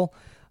Bowl.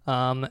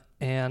 And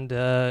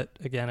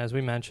again, as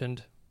we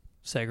mentioned,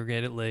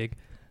 segregated league.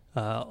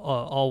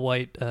 All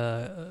white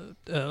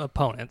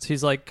opponents.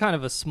 He's like kind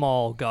of a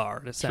small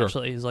guard,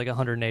 essentially. Sure. He's like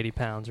 180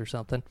 pounds or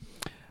something.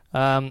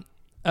 And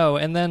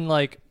then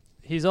like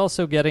he's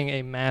also getting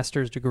a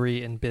master's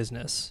degree in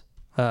business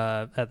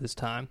at this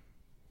time.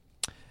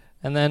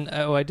 And then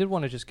I did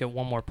want to just get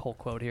one more poll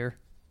quote here.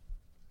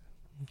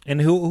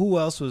 And who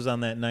else was on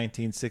that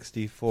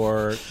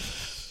 1964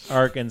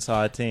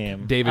 Arkansas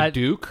team? David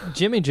Duke.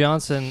 Jimmy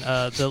Johnson,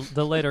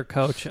 the later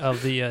coach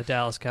of the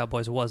Dallas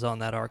Cowboys, was on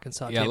that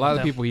Arkansas team. Yeah, a lot of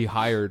the people he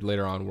hired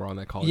later on were on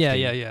that college team.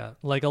 Yeah.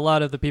 Like a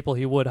lot of the people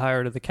he would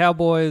hire to the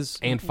Cowboys.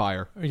 And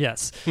fire.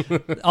 Yes.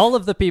 All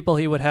of the people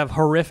he would have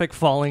horrific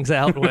fallings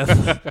out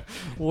with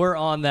were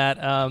on that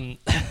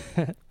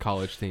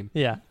college team.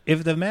 Yeah.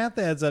 If the math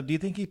adds up, do you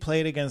think he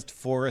played against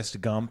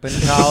Forrest Gump in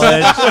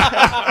college?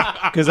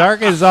 Because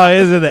Arkansas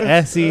is in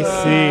the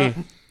SEC.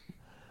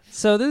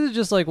 So this is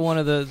just like one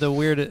of the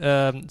weird.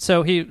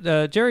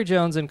 Jerry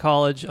Jones in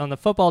college on the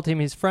football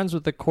team. He's friends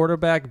with the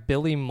quarterback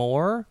Billy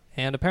Moore,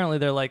 and apparently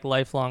they're like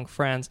lifelong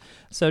friends.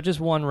 So just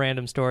one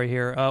random story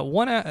here.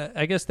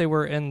 I guess they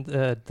were in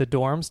the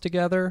dorms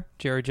together.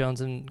 Jerry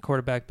Jones and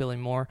quarterback Billy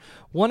Moore.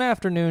 One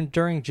afternoon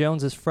during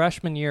Jones's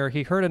freshman year,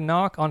 he heard a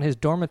knock on his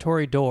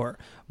dormitory door.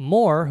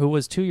 Moore, who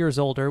was 2 years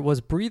older,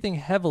 was breathing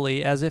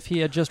heavily as if he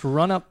had just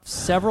run up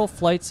several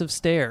flights of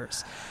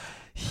stairs.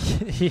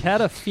 He had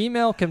a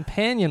female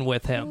companion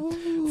with him.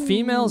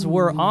 Females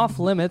were off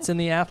limits in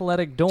the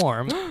athletic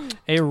dorm,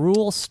 a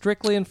rule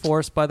strictly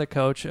enforced by the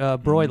coach,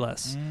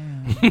 Broyless.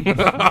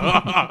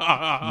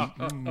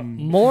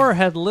 Moore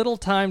had little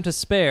time to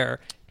spare.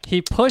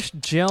 He pushed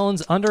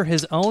Jones under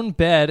his own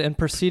bed and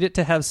proceeded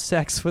to have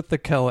sex with the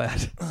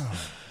co-ed.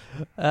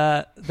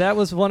 That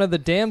was one of the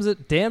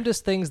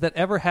damnedest things that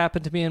ever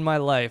happened to me in my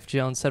life,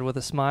 Jones said with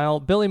a smile.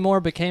 Billy Moore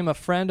became a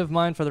friend of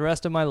mine for the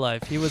rest of my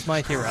life. He was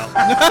my hero.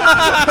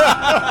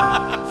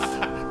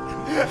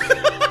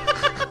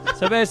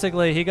 So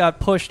basically, he got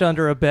pushed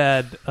under a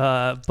bed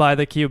by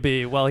the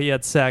QB while he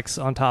had sex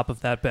on top of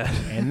that bed.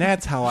 And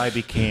that's how I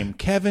became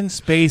Kevin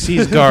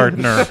Spacey's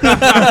gardener.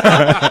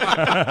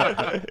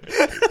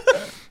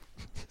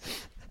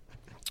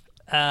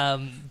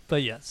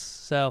 But yes,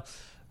 so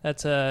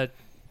that's a...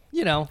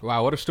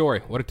 Wow, what a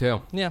story. What a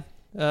tale. Yeah.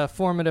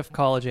 Formative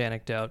college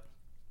anecdote.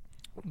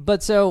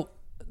 But so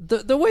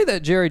the way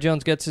that Jerry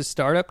Jones gets his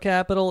startup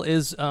capital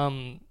is,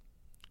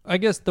 I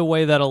guess, the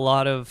way that a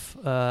lot of,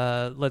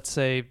 let's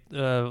say,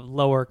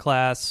 lower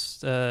class,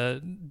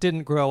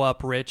 didn't grow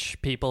up rich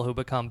people who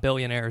become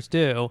billionaires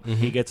do. Mm-hmm.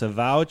 He gets a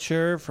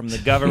voucher from the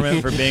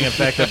government for being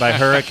affected by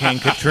Hurricane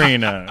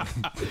Katrina.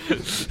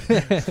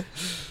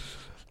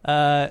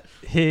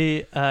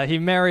 He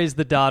marries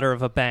the daughter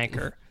of a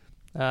banker.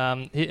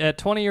 At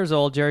 20 years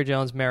old, Jerry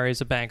Jones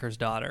marries a banker's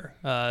daughter.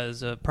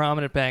 Is a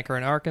prominent banker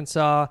in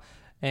Arkansas,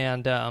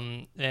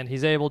 and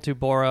he's able to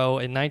borrow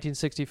in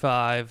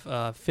 1965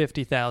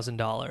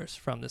 $50,000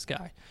 from this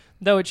guy.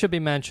 Though it should be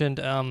mentioned,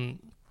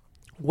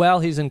 while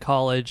he's in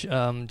college,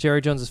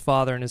 Jerry Jones's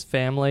father and his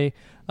family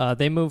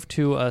they move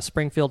to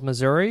Springfield,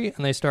 Missouri,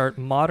 and they start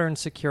Modern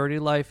Security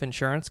Life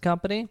Insurance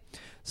Company.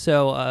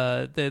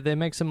 So they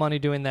make some money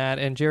doing that,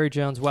 and Jerry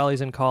Jones, while he's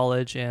in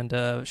college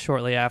and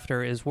shortly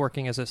after, is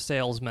working as a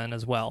salesman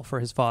as well for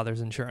his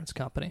father's insurance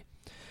company.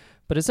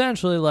 But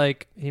essentially,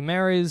 like, he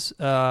marries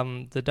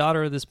the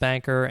daughter of this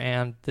banker,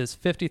 and this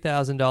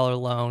 $50,000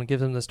 loan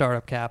gives him the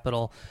startup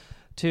capital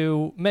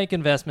to make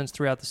investments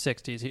throughout the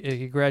 60s.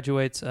 He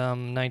graduates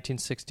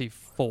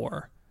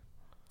 1964.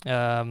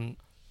 And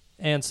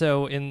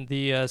so in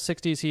the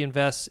 60s, he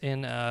invests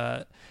in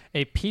a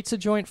pizza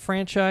joint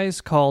franchise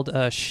called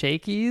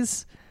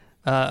Shakey's.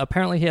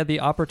 Apparently, he had the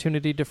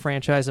opportunity to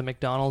franchise a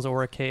McDonald's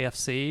or a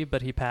KFC,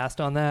 but he passed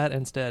on that.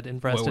 Instead,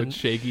 invested in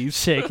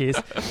Shakey's.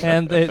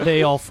 And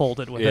they all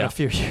folded within a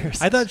few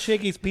years. I thought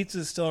Shakey's Pizza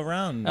is still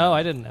around. Oh,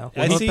 I didn't know.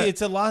 I see.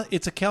 It's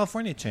a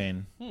California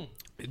chain.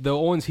 The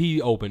ones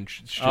he opened.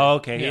 His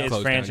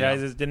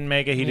franchises didn't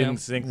make it. He didn't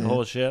sink the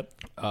whole ship.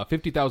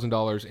 $50,000 in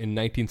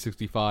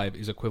 1965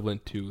 is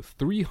equivalent to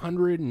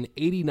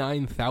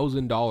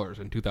 $389,000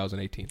 in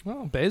 2018.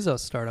 Oh,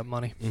 Bezos startup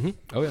money.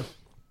 Mm-hmm. Oh yeah.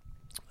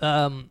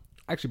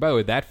 Actually, by the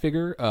way, that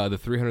figure, the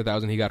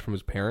 $300,000 he got from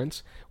his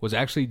parents, was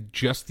actually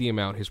just the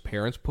amount his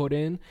parents put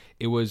in.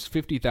 It was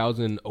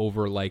 $50,000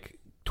 over like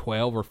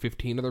 12 or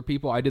 15 other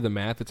people. I did the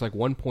math. It's like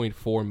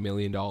 $1.4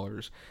 million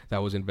that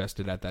was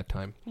invested at that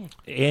time.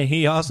 And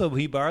he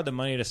borrowed the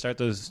money to start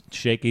those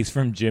Shakey's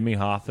from Jimmy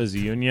Hoffa's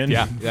union.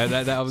 Yeah,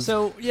 that was...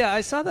 So, yeah,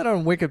 I saw that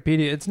on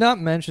Wikipedia. It's not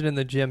mentioned in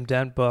the Jim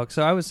Dent book.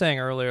 So I was saying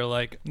earlier,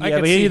 like...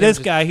 he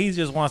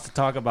just wants to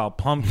talk about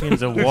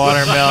pumpkins and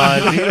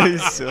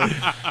watermelons.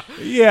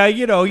 Yeah,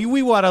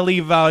 we want to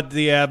leave out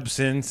the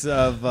absence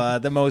of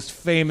the most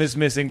famous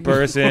missing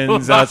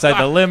persons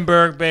outside the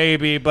Lindbergh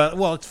baby, but,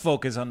 let's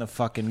focus on the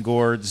fucking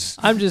gourds.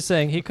 I'm just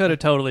saying he could have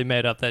totally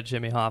made up that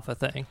Jimmy Hoffa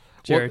thing.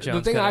 Jerry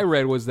Jones. The thing I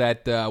read was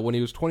that when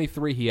he was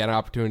 23, he had an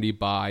opportunity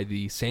by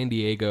the San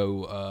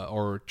Diego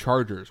or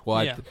Chargers. Well,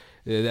 at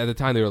the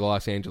time they were the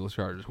Los Angeles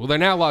Chargers. Well, they're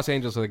now Los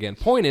Angeles again.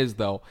 Point is,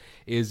 though,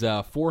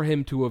 for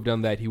him to have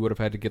done that, he would have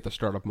had to get the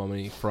startup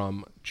money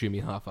from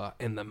Jimmy Hoffa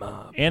and the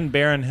mob. And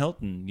Barron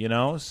Hilton,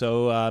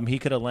 So he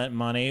could have lent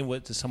money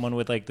to someone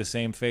with like the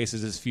same face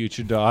as his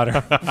future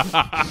daughter.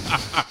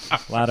 A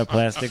lot of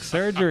plastic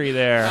surgery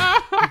there.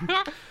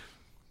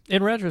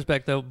 In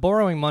retrospect, though,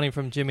 borrowing money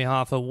from Jimmy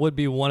Hoffa would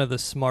be one of the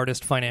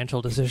smartest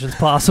financial decisions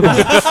possible.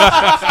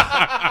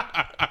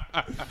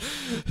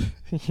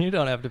 You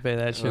don't have to pay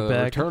that shit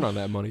back. The return on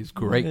that money is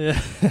great.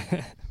 Yeah.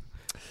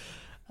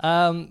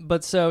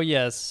 So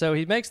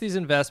he makes these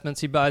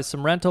investments. He buys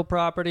some rental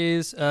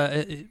properties.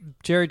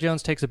 Jerry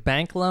Jones takes a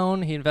bank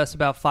loan. He invests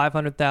about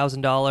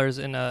 $500,000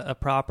 in a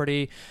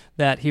property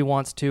that he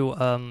wants to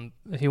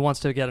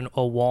get a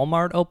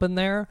Walmart open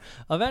there.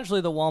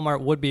 Eventually, the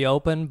Walmart would be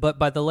open, but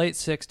by the late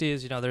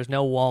 60s, there's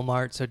no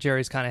Walmart, so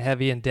Jerry's kind of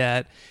heavy in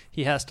debt.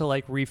 He has to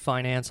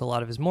refinance a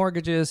lot of his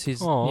mortgages.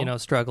 He's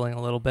struggling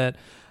a little bit,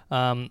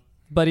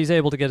 but he's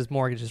able to get his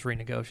mortgages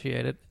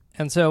renegotiated.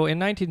 And so in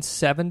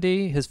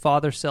 1970, his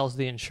father sells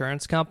the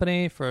insurance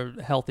company for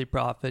a healthy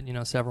profit,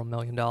 several $1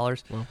 million. Wow.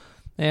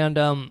 And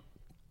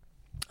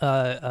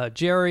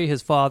Jerry,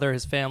 his father,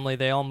 his family,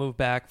 they all moved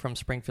back from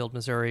Springfield,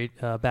 Missouri,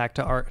 back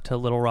to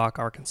Little Rock,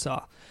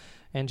 Arkansas.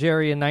 And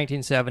Jerry in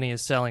 1970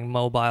 is selling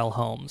mobile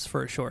homes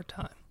for a short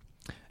time.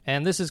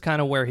 And this is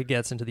kind of where he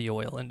gets into the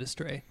oil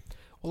industry.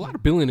 A lot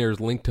of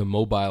billionaires linked to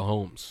mobile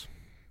homes.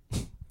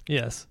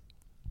 Yes.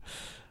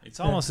 It's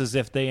almost as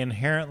if they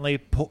inherently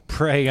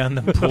prey on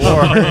the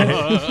poor.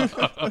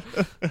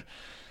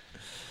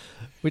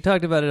 We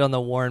talked about it on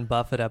the Warren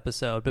Buffett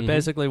episode, but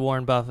basically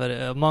Warren Buffett,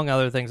 among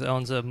other things,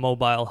 owns a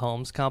mobile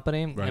homes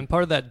company. Right. And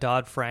part of that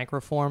Dodd-Frank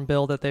reform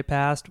bill that they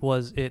passed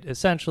was it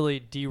essentially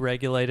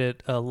deregulated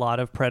a lot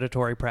of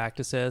predatory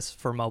practices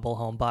for mobile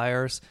home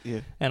buyers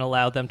and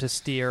allowed them to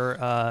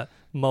steer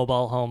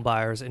mobile home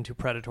buyers into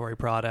predatory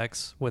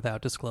products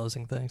without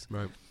disclosing things.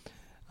 Right.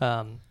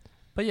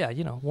 But yeah,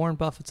 Warren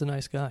Buffett's a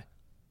nice guy.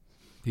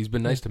 He's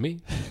been nice to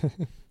me.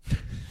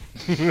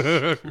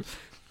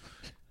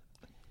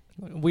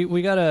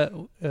 We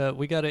gotta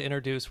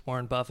introduce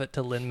Warren Buffett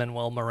to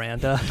Lin-Manuel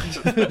Miranda.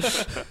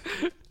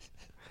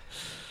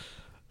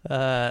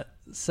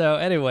 So,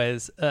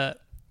 anyways,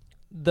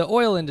 the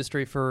oil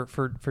industry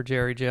for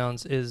Jerry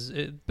Jones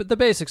but the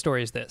basic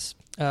story is this: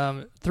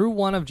 through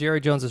one of Jerry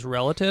Jones's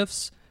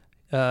relatives,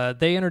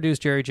 they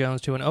introduced Jerry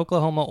Jones to an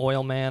Oklahoma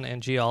oil man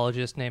and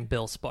geologist named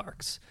Bill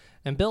Sparks.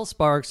 And Bill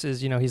Sparks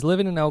is, he's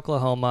living in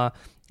Oklahoma,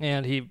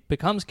 and he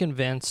becomes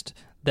convinced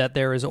that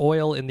there is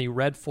oil in the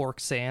Red Fork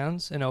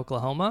Sands in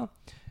Oklahoma.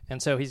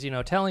 And so he's,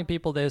 telling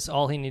people this.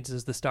 All he needs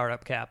is the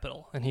startup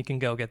capital, and he can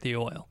go get the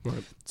oil.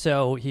 Right.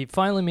 So he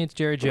finally meets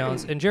Jerry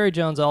Jones. And Jerry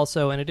Jones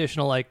also, in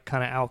addition to,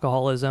 kind of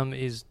alcoholism,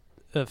 is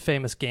a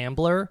famous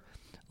gambler.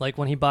 Like,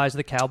 when he buys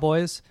the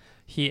Cowboys,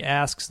 he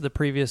asks the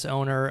previous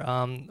owner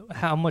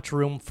how much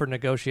room for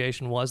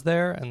negotiation was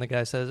there, and the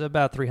guy says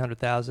about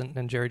 $300,000,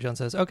 and Jerry Jones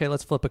says, "Okay,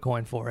 let's flip a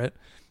coin for it."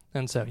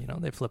 And so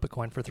they flip a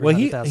coin for $300,000.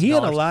 Well, he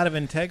had a lot of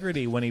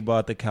integrity when he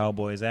bought the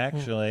Cowboys,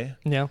 actually.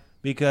 Yeah,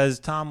 because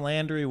Tom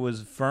Landry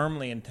was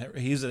firmly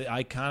he's an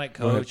iconic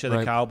coach of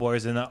the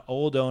Cowboys, and the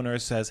old owner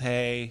says,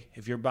 "Hey,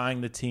 if you're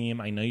buying the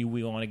team, I know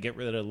we want to get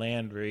rid of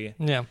Landry.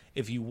 Yeah,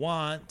 if you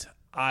want,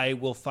 I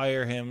will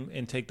fire him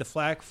and take the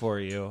flack for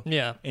you.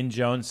 Yeah. And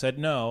Jones said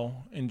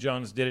no, and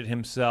Jones did it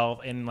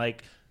himself. And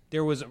like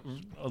there was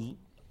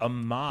a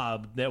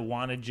mob that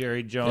wanted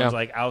Jerry Jones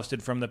like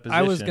ousted from the position.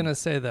 I was gonna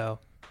say though,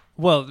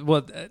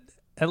 well,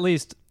 at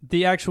least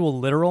the actual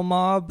literal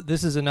mob.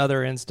 This is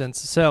another instance.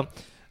 So,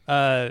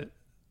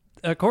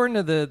 according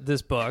to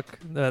this book,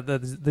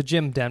 the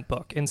Jim Dent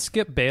book, in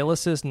Skip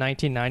Bayless's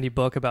 1990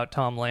 book about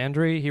Tom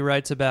Landry, he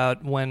writes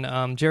about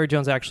when Jerry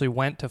Jones actually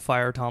went to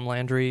fire Tom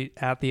Landry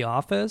at the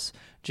office.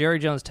 Jerry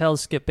Jones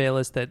tells Skip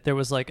Bayless that there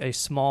was like a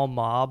small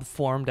mob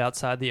formed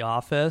outside the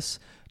office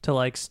to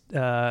like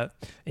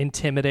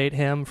intimidate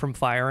him from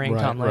firing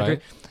Tom Landry.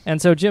 Right. And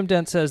so Jim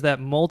Dent says that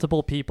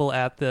multiple people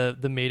at the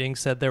meeting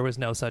said there was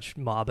no such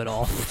mob at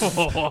all.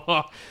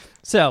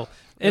 So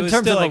in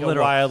terms of like a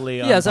literal,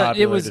 wildly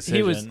unpopular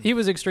decision. He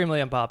was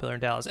extremely unpopular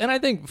in Dallas. And I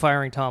think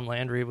firing Tom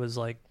Landry was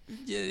like,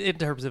 in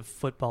terms of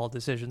football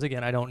decisions,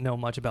 again, I don't know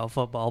much about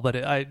football, but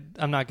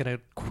I'm not going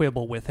to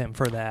quibble with him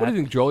for that. What do you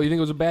think, Joel? You think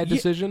it was a bad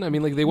decision? I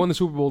mean, like they won the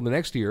Super Bowl the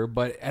next year,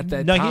 but at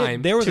that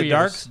time, there was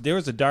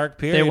a dark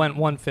period. They went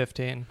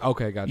 115.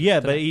 Okay, gotcha. Yeah,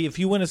 but if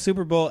you win a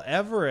Super Bowl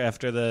ever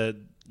after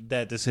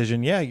that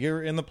decision, yeah,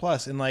 you're in the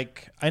plus. And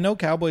like I know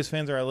Cowboys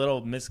fans are a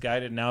little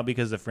misguided now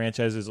because the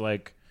franchise is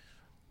like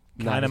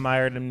kind of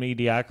mired in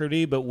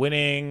mediocrity, but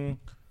winning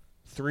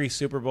 3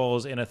 Super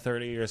Bowls in a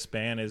 30-year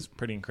span is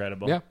pretty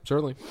incredible. Yeah,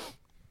 certainly.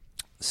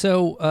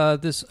 So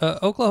this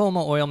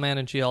Oklahoma oil man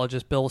and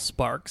geologist Bill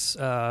Sparks,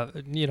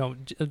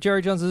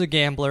 Jerry Jones is a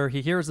gambler.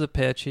 He hears the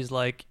pitch. He's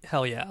like,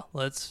 hell yeah,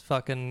 let's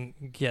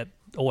fucking get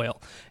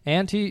oil.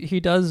 And he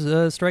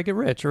does strike it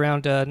rich.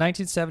 Around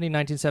 1970,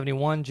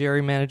 1971,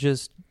 Jerry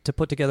manages to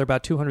put together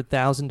about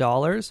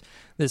 $200,000.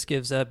 This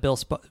gives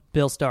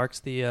Bill Starks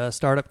the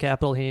startup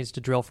capital he needs to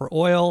drill for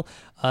oil.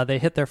 They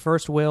hit their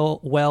first well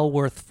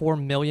worth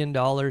 $4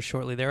 million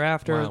shortly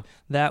thereafter. Wow.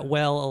 That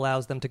well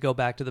allows them to go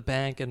back to the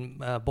bank and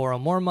borrow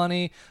more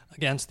money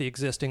against the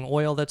existing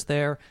oil that's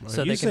there. Well,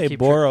 so you they say can keep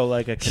borrow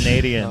like a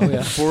Canadian. Oh,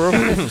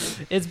 yeah.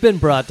 It's been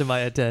brought to my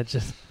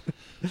attention.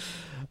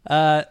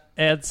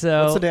 And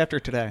so what's the day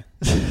after today?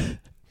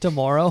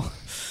 Tomorrow.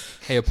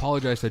 Hey,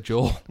 apologize to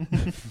Joel.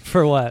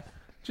 For what?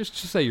 Just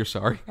say you're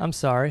sorry. I'm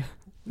sorry.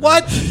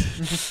 What?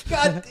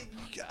 God,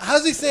 how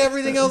does he say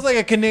everything else like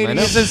a Canadian?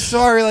 He says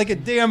sorry like a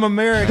damn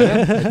American.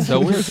 It's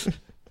so weird.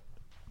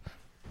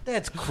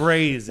 That's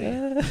crazy.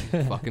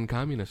 Fucking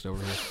communist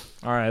over here.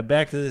 All right,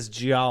 back to this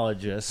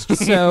geologist.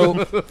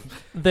 So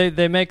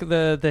they make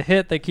the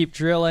hit, they keep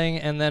drilling,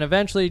 and then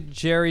eventually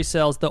Jerry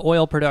sells the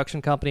oil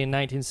production company in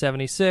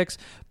 1976,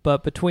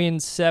 but between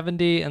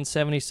 70 and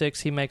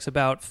 76 he makes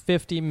about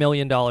 $50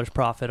 million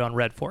profit on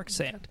Red Fork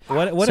sand.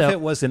 What if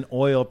it was an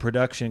oil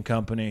production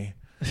company?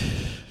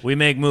 We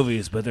make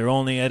movies, but they're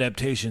only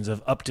adaptations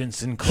of Upton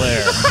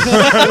Sinclair.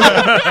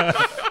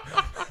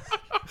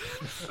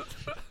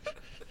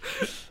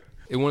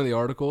 In one of the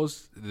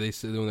articles, they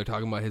said when they're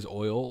talking about his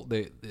oil,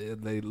 they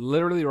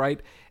literally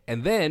write,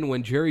 and then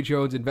when Jerry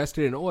Jones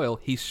invested in oil,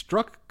 he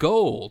struck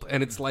gold.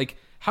 And it's like,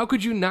 how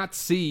could you not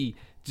see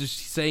just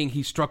saying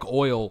he struck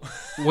oil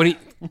when he...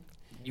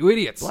 You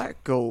idiots.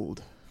 Black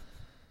gold.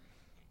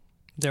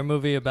 Their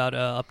movie about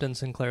Upton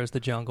Sinclair's The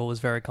Jungle was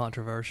very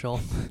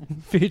controversial.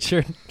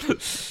 Featured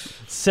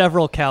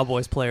several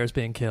Cowboys players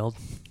being killed.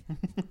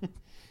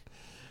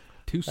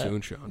 Too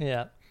soon, Sean.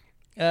 Yeah.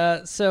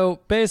 So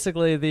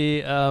basically, he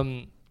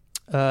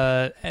makes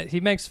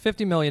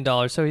 $50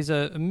 million, so he's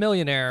a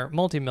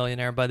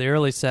multimillionaire by the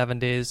early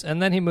 70s,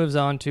 and then he moves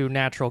on to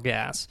natural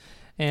gas.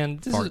 And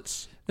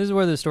this is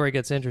where the story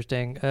gets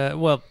interesting.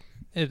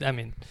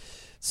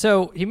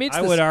 So he meets.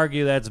 I would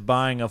argue that's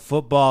buying a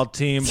football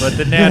team, but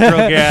the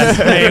natural gas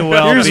may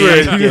well Here's be. Where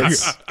it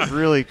gets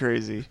really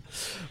crazy.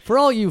 For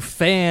all you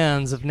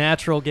fans of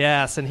natural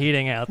gas and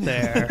heating out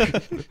there.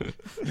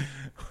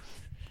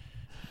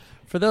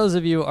 For those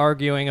of you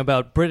arguing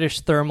about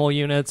British thermal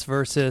units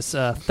versus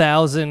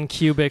 1,000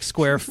 cubic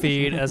square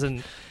feet as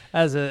a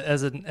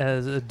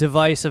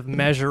device of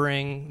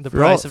measuring the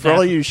price of for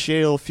all you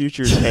shale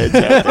futures heads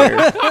out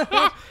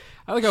there.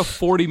 I like how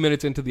 40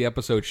 minutes into the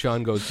episode,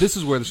 Sean goes, "This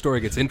is where the story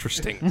gets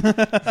interesting."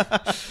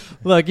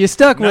 Look, you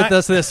stuck with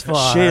us this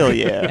far, shale,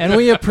 yeah, and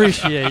we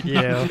appreciate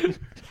you.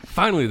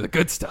 Finally, the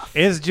good stuff.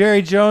 Is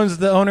Jerry Jones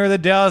the owner of the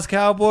Dallas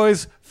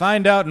Cowboys?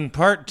 Find out in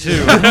part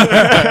 2.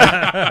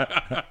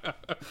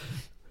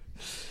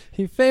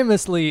 He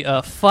famously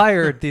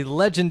fired the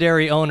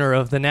legendary owner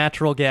of the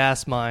natural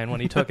gas mine when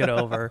he took it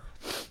over.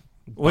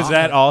 Was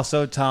that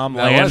also Tom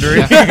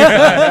Landry?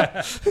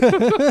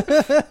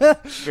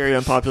 Very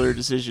unpopular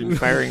decision,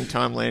 firing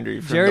Tom Landry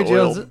from Jerry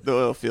Jones, the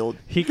oil field.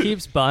 He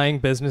keeps buying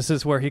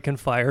businesses where he can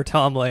fire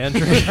Tom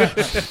Landry.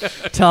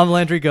 Tom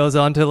Landry goes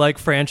on to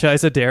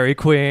franchise a Dairy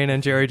Queen,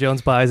 and Jerry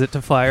Jones buys it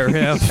to fire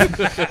him.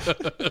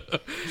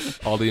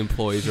 All the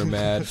employees are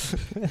mad.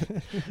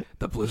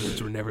 The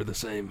Blizzards were never the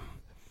same.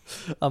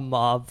 A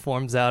mob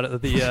forms out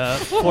of the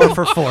 4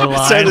 for $4 line.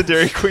 Inside the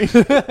Dairy Queen.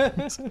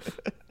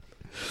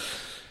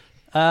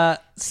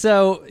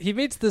 So he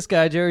meets this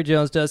guy, Jerry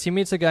Jones does. He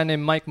meets a guy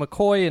named Mike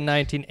McCoy in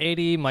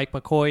 1980. Mike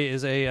McCoy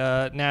is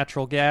a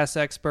natural gas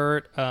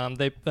expert.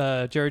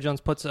 Jerry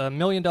Jones puts $1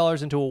 million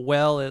into a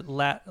well at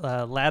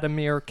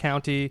Latimer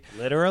County.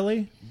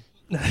 Literally?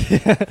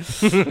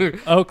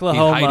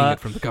 Oklahoma. He's hiding it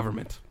from the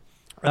government.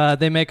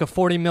 They make a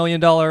 $40 million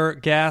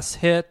gas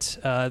hit.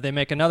 They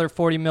make another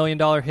 $40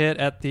 million hit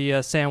at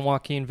the San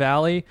Joaquin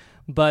Valley.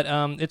 But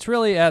it's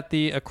really at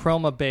the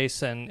Acroma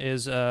Basin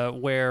is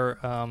where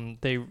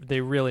they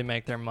really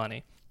make their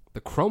money. The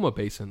Acroma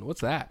Basin?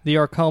 What's that? The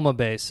Arcoma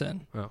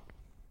Basin. Oh.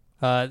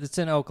 It's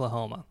in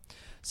Oklahoma.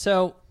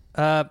 So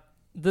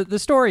the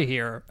story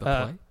here...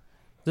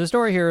 The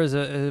story here is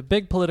a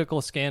big political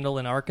scandal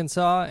in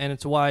Arkansas, and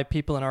it's why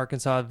people in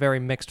Arkansas have very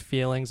mixed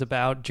feelings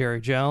about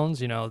Jerry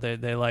Jones. You know,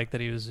 they like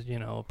that he was,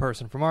 a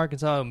person from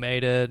Arkansas who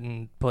made it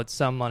and put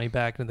some money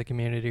back into the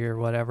community or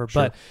whatever.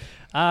 Sure.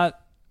 But,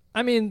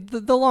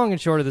 the long and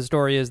short of the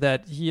story is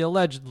that he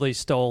allegedly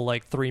stole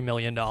like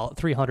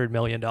 $300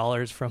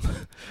 million from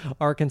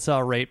Arkansas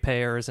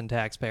ratepayers and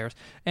taxpayers.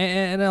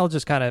 And I'll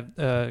just kind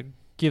of...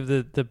 give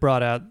the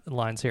broad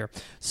outlines here.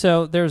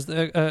 So there's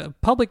a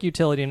public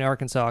utility in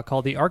Arkansas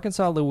called the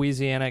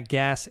Arkansas-Louisiana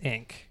Gas,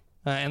 Inc.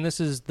 And this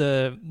is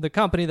the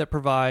company that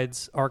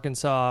provides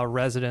Arkansas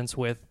residents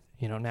with,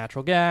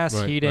 natural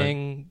gas,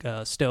 heating,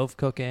 stove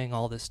cooking,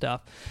 all this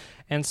stuff.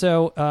 And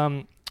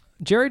so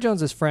Jerry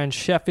Jones's friend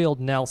Sheffield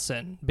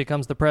Nelson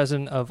becomes the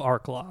president of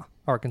ArkLaw,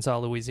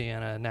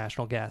 Arkansas-Louisiana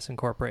National Gas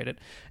Incorporated.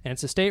 And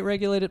it's a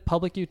state-regulated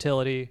public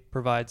utility,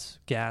 provides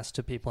gas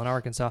to people in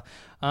Arkansas.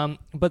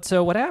 But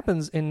so what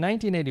happens in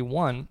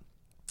 1981,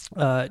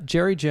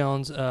 Jerry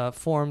Jones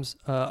forms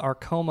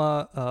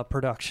Arcoma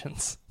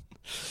Productions.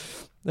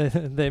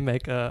 They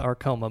make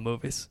Arcoma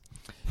movies.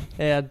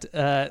 And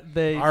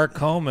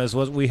Arcoma is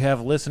what we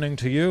have listening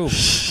to you.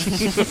 What's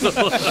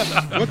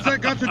that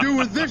got to do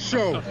with this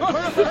show?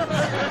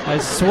 I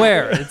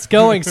swear, it's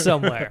going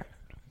somewhere.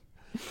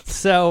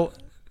 So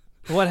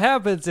what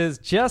happens is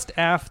just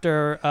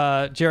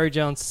after Jerry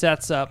Jones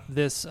sets up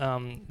this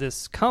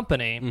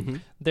company,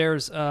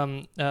 there's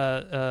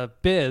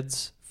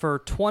bids for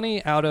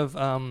 20 out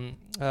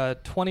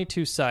of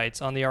 22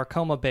 sites on the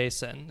Arcoma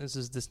Basin. This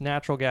is this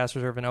natural gas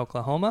reserve in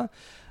Oklahoma.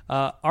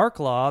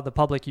 ArkLaw, the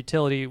public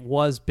utility,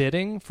 was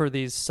bidding for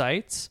these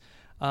sites,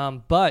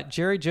 but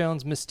Jerry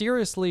Jones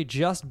mysteriously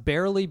just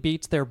barely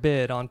beats their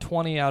bid on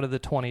 20 out of the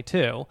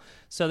 22.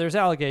 So there's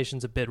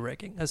allegations of bid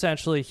rigging.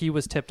 Essentially, he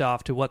was tipped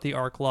off to what the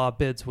ArkLaw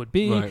bids would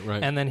be,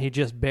 and then he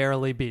just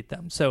barely beat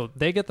them. So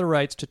they get the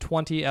rights to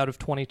 20 out of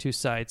 22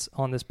 sites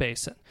on this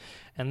basin.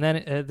 And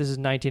then this is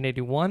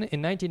 1981.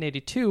 In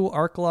 1982,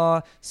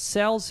 ArkLaw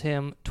sells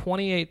him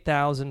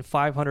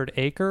 28,500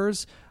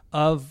 acres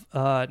of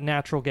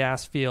natural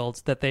gas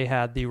fields that they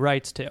had the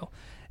rights to.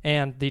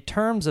 And the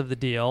terms of the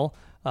deal,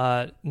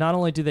 not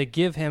only do they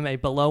give him a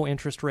below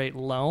interest rate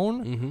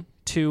loan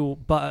to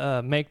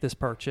make this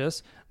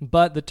purchase,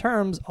 but the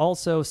terms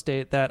also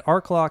state that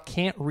ArkLaw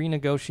can't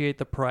renegotiate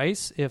the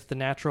price if the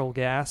natural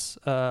gas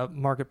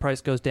market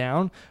price goes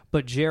down,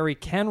 but Jerry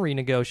can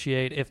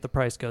renegotiate if the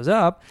price goes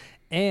up,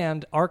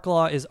 and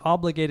ArkLaw is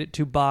obligated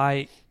to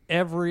buy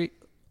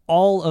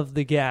all of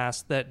the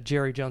gas that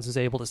Jerry Jones is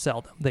able to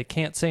sell them. They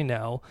can't say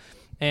no.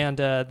 And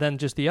then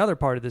just the other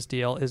part of this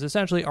deal is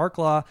essentially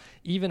ArkLaw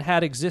even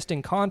had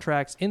existing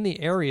contracts in the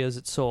areas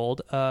it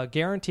sold,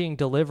 guaranteeing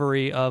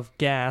delivery of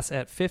gas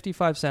at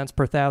 55 cents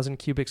per 1,000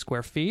 cubic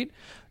square feet.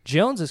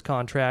 Jones's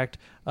contract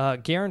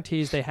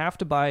guarantees they have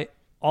to buy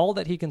all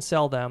that he can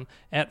sell them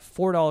at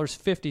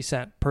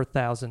 $4.50 per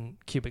 1,000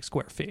 cubic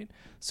square feet.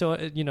 So,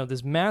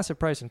 this massive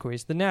price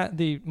increase.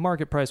 The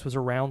market price was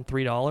around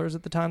 $3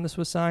 at the time this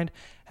was signed.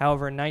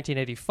 However, in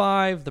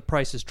 1985, the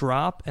prices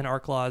drop, and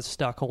ArkLaw is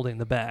stuck holding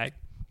the bag.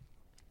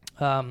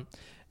 And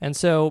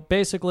so,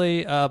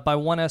 basically, by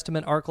one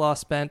estimate, ArkLaw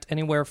spent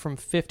anywhere from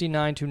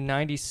 $59 to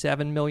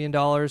 $97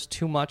 million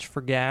too much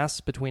for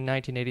gas between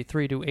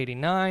 1983 to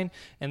 89,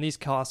 and these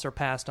costs are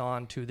passed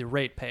on to the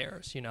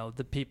ratepayers,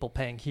 the people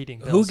paying heating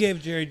bills. Who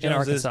gave Jerry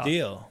Jones this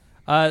deal?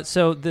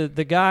 So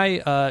the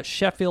guy,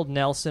 Sheffield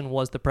Nelson,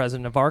 was the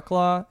president of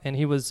ArkLaw, and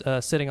he was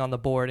sitting on the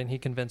board, and he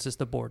convinces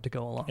the board to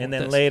go along and with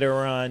then this. Later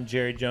on,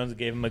 Jerry Jones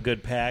gave him a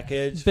good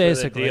package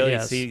Basically, for the deal.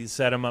 yes. He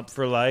set him up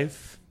for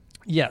life.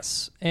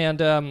 Yes, and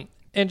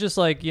just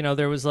like,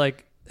 there was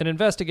like an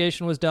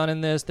investigation was done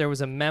in this. There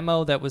was a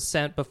memo that was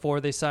sent before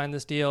they signed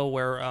this deal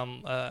where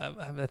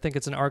I think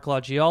it's an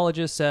ArkLaw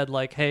geologist said,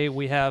 like, hey,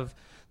 we have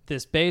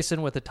this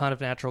basin with a ton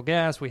of natural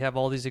gas. We have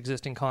all these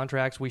existing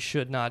contracts. We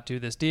should not do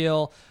this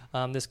deal.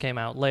 This came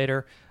out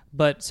later.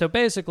 But so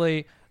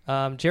basically,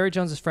 Jerry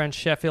Jones's friend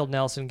Sheffield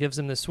Nelson gives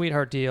him this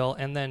sweetheart deal,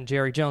 and then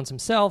Jerry Jones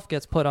himself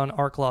gets put on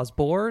ArkLaw's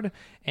board,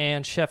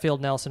 and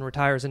Sheffield Nelson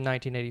retires in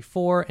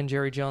 1984, and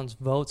Jerry Jones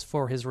votes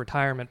for his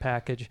retirement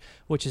package,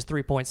 which is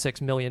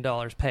 $3.6 million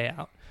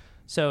payout.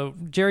 So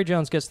Jerry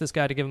Jones gets this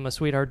guy to give him a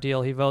sweetheart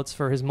deal. He votes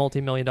for his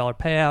multi-million-dollar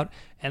payout,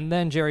 and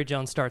then Jerry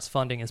Jones starts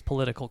funding his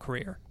political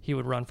career. He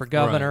would run for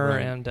governor,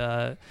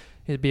 and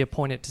He'd be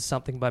appointed to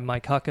something by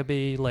Mike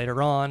Huckabee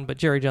later on, but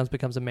Jerry Jones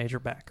becomes a major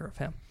backer of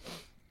him.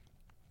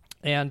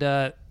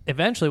 And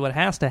eventually what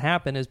has to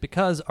happen is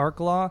because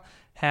ArcLaw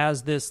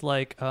has this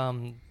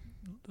boondoggle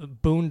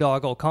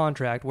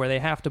contract where they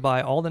have to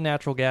buy all the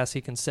natural gas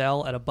he can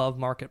sell at above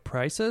market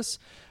prices.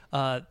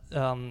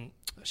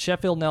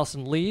 Sheffield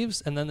Nelson leaves,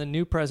 and then the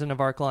new president of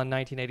ArcLaw in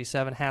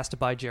 1987 has to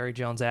buy Jerry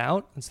Jones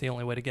out. It's the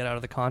only way to get out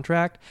of the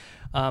contract.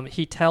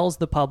 He tells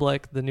the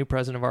public, the new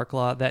president of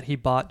ArcLaw, that he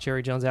bought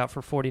Jerry Jones out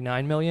for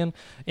 $49 million.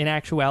 In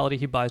actuality,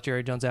 he buys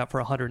Jerry Jones out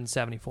for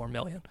 $174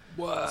 million.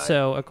 What?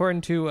 So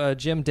according to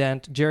Jim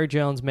Dent, Jerry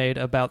Jones made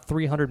about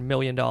 $300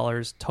 million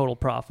total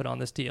profit on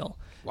this deal.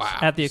 Wow.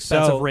 At the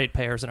expense of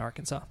ratepayers in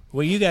Arkansas.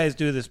 Well, you guys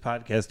do this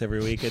podcast every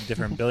week, a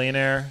different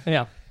billionaire.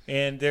 Yeah.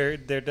 And there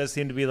does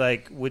seem to be,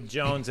 with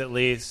Jones at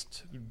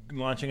least,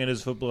 launching in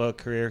his football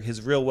career,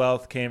 his real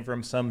wealth came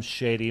from some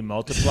shady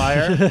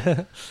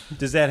multiplier.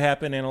 Does that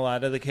happen in a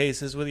lot of the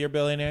cases with your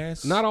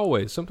billionaires? Not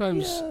always.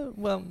 Sometimes,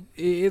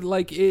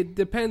 it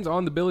depends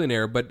on the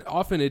billionaire, but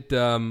often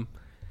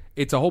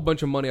it's a whole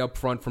bunch of money up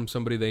front from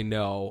somebody they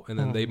know, and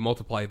then they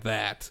multiply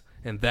that,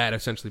 and that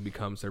essentially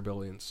becomes their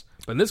billions.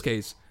 But in this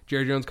case,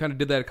 Jerry Jones kind of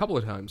did that a couple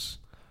of times.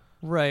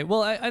 Right.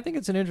 Well, I think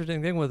it's an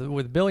interesting thing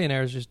with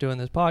billionaires just doing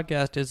this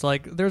podcast is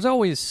there's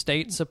always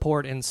state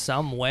support in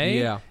some way.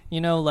 Yeah.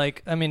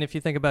 If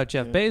you think about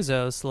Jeff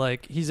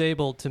Bezos, he's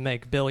able to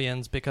make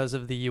billions because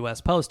of the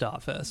U.S. Post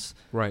Office.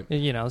 Right.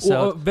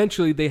 So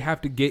eventually they have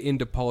to get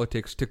into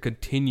politics to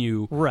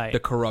continue Right. the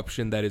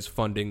corruption that is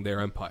funding their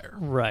empire.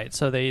 Right.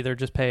 So they either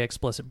just pay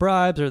explicit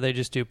bribes or they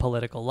just do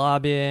political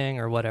lobbying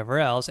or whatever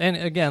else. And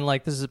again,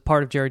 this is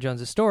part of Jerry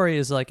Jones' story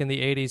is in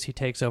the 80s, he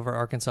takes over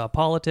Arkansas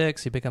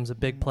politics. He becomes a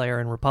big player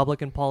in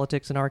Republican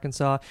politics in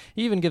Arkansas.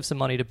 He even gives some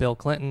money to Bill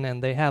Clinton,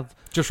 and they have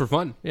just for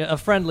fun a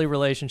friendly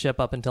relationship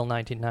up until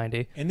 1990.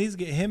 And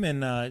him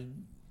and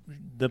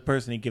the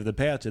person he gave the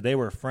payout to, they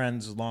were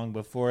friends long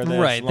before this.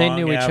 Right, they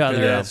knew each other.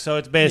 This. So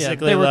it's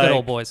basically they were good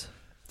old boys.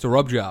 It's a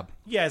rub job.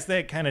 Yeah, it's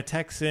that kind of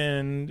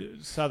Texan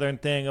Southern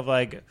thing of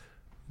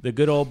the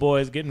good old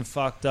boys getting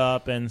fucked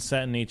up and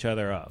setting each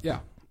other up. Yeah,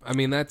 I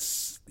mean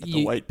that's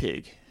the white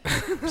pig.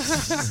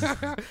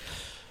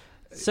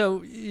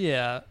 So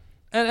yeah.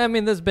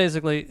 And this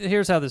basically,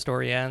 here's how the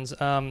story ends.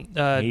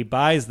 He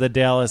buys the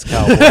Dallas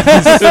Cowboys.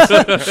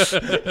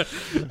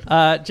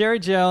 Jerry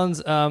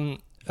Jones,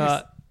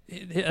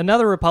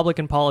 another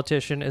Republican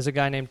politician is a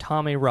guy named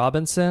Tommy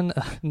Robinson,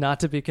 not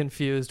to be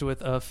confused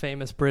with a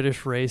famous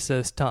British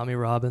racist, Tommy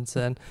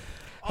Robinson.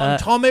 I'm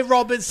Tommy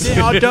Robinson.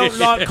 I don't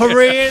like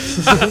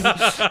Koreans.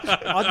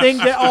 I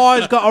think their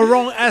eyes got a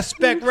wrong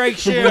aspect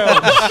ratio.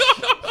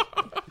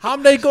 How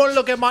am they going to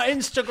look at my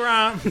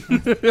Instagram?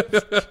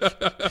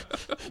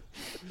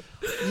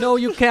 No,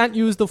 you can't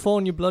use the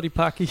phone, you bloody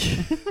packy.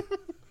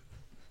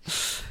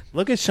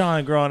 Look at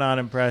Sean growing on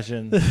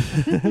impressions.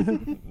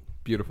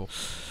 Beautiful.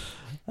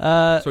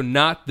 So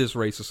not this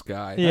racist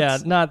guy. Yeah,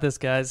 not this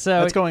guy.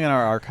 So that's going in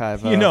our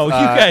archive. You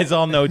guys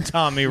all know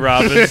Tommy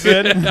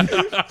Robinson.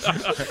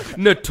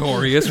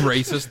 Notorious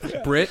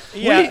racist Brit.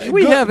 Yeah,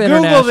 we have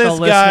international Google this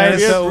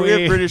listeners. Guy, we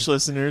have British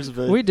listeners.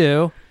 But we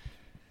do.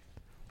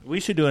 We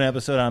should do an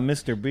episode on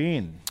Mr.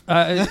 Bean.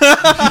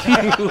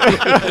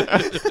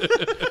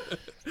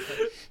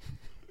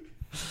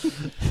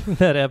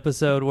 That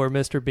episode where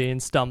Mr. Bean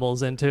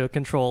stumbles into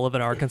control of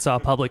an Arkansas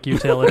public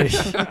utility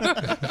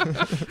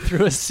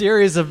through a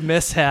series of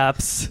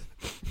mishaps.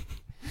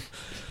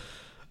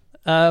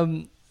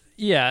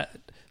 Yeah.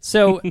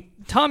 So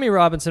Tommy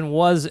Robinson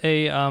was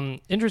a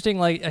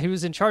interesting, he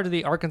was in charge of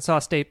the Arkansas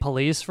State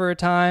Police for a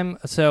time.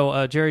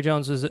 So Jerry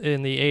Jones was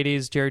in the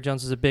 80s. Jerry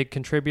Jones was a big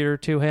contributor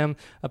to him.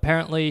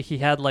 Apparently, he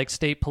had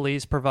state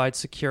police provide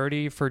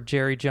security for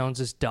Jerry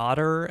Jones's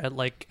daughter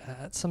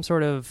at some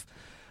sort of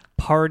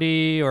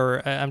party,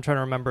 or I'm trying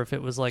to remember if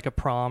it was a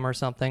prom or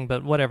something,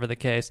 but whatever the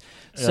case.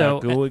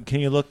 So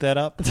can you look that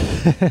up?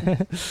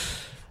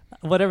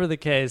 Whatever the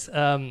case,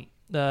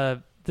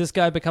 this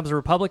guy becomes a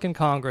Republican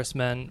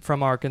congressman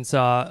from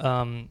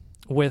Arkansas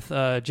with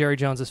Jerry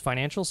Jones's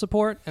financial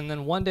support. And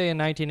then one day in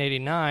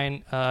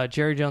 1989,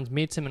 Jerry Jones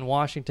meets him in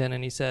Washington,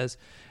 and he says,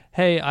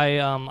 "Hey,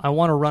 I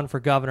want to run for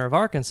governor of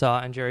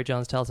Arkansas." And Jerry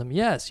Jones tells him,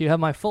 "Yes, you have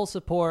my full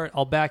support.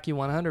 I'll back you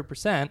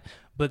 100%.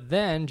 But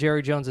then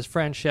Jerry Jones's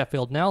friend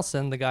Sheffield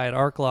Nelson, the guy at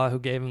ArcLaw who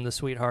gave him the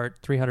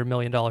sweetheart $300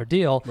 million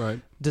deal,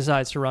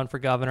 decides to run for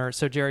governor.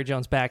 So Jerry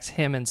Jones backs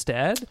him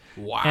instead.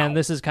 Wow. And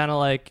this is kind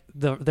of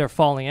they're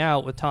falling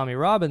out with Tommy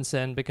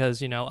Robinson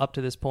because, up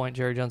to this point,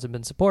 Jerry Jones had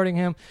been supporting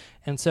him.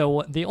 And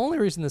so the only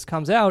reason this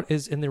comes out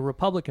is in the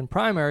Republican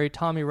primary,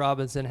 Tommy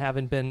Robinson,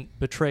 having been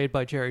betrayed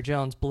by Jerry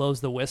Jones,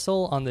 blows the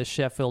whistle on this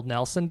Sheffield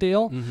Nelson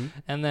deal. Mm-hmm.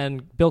 And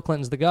then Bill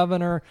Clinton's the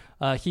governor.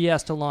 He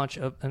has to launch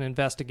an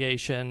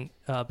investigation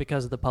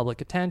because of the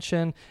public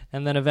attention.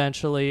 And then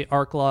eventually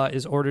ArcLaw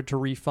is ordered to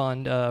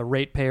refund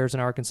ratepayers in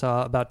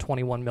Arkansas about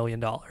 $21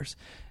 million.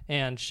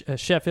 And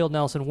Sheffield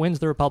Nelson wins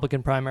the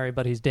Republican primary,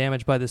 but he's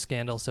damaged by the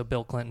scandal, so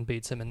Bill Clinton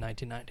beats him in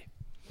 1990.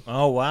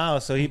 Oh, wow.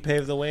 So he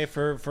paved the way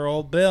for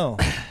old Bill.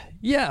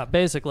 Yeah,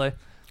 basically.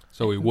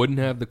 So we wouldn't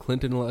have the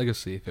Clinton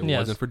legacy if it Yes.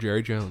 wasn't for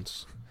Jerry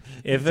Jones.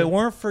 If it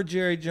weren't for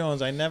Jerry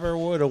Jones, I never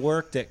would have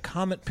worked at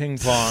Comet Ping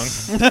Pong.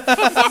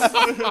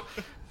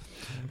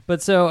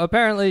 But so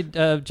apparently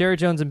Jerry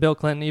Jones and Bill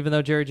Clinton, even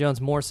though Jerry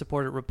Jones more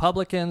supported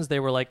Republicans, they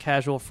were like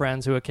casual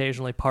friends who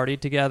occasionally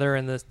partied together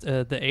in the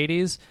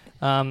 80s.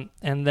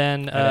 And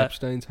then At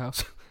Epstein's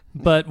house.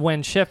 But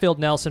when Sheffield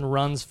Nelson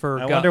runs for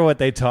I wonder what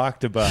they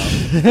talked about.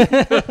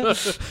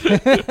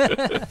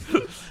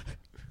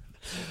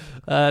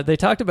 They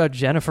talked about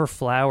Jennifer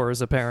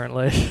Flowers,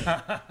 apparently.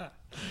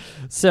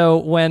 So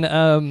when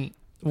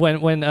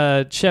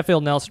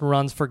Sheffield Nelson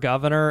runs for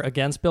governor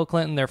against Bill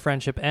Clinton, their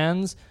friendship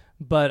ends.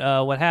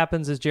 But what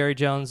happens is Jerry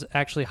Jones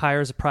actually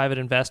hires private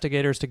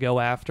investigators to go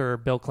after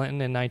Bill Clinton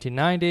in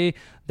 1990.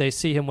 They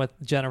see him with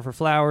Jennifer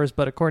Flowers,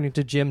 but according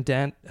to Jim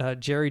Dent,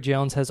 Jerry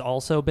Jones has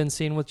also been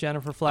seen with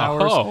Jennifer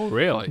Flowers. Oh,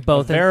 really?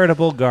 Both a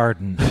veritable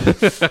garden.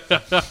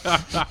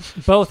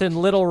 Both in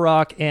Little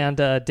Rock and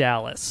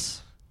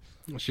Dallas.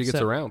 She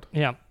gets around.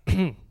 Yeah.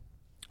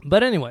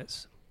 But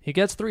anyways, he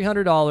gets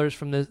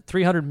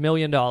 $300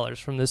 million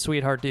from this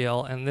sweetheart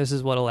deal, and this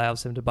is what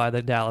allows him to buy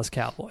the Dallas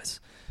Cowboys.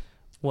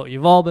 What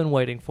you've all been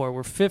waiting for.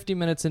 We're 50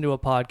 minutes into a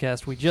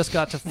podcast. We just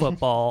got to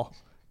football,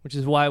 which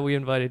is why we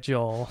invited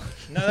Joel.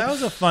 No, that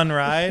was a fun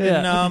ride,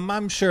 Yeah. and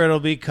I'm sure it'll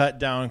be cut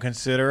down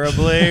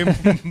considerably.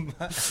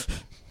 This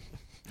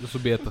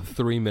will be at the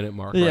 3-minute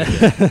mark. Yeah.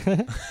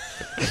 Right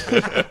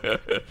here.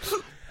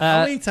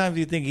 How many times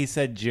do you think he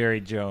said Jerry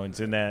Jones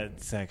in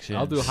that section?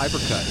 I'll do a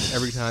hypercut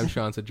every time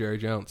Sean said Jerry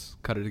Jones.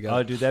 Cut it together.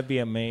 Oh, dude, that'd be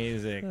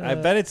amazing. I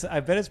bet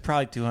it's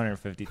probably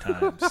 250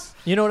 times.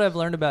 You know what I've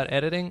learned about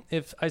editing?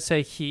 If I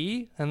say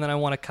he and then I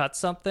want to cut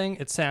something,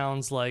 it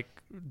sounds like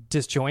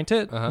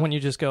disjointed. When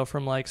you just go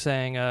from like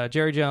saying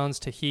Jerry Jones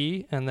to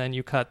he, and then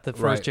you cut the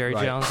first Jerry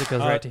Jones, it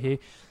goes right to he.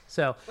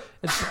 So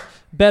it's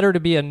better to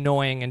be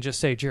annoying and just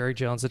say Jerry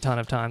Jones a ton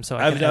of times. So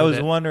I was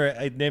wondering.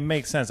 It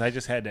makes sense. I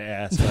just had to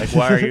ask, like,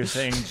 why are you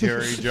saying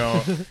Jerry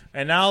Jones?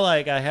 And now,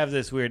 like, I have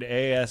this weird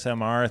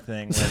ASMR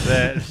thing with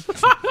it.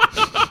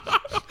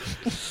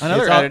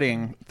 Another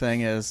editing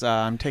thing is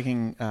I'm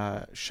taking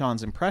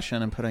Sean's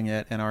impression and putting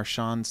it in our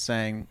Sean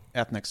saying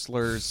ethnic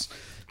slurs.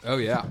 Oh,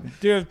 yeah.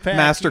 Dude, Pat,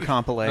 master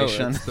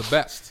compilation. Oh, that's the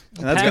best.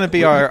 And that's going to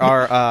be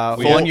our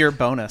 1 year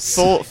bonus.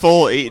 Full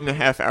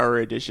 8.5-hour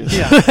edition.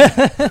 Yeah.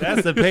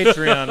 That's the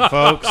Patreon,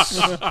 folks.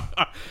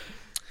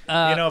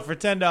 For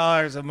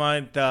 $10 a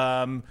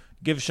month,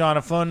 give Sean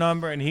a phone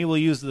number, and he will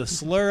use the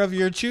slur of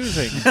your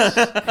choosing.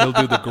 He'll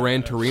do the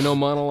Gran Torino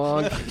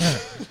monologue.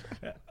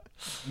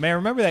 Man,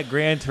 remember that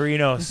Gran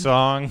Torino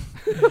song?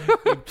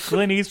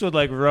 Clint Eastwood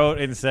wrote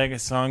and sang a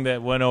song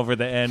that went over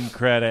the end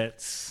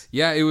credits.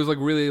 Yeah, it was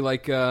really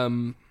like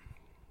Neil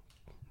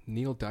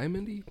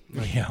Diamond-y?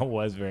 Yeah, it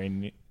was very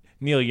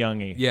Neil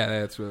Youngy. Yeah,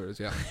 that's what it was,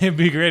 yeah. It'd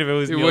be great if it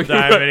was Neil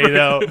Diamond-y,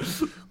 though.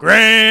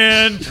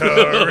 Gran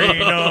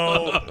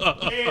Torino,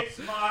 it's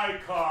my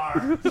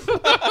car.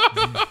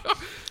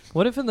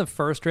 What if in the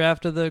first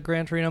draft of the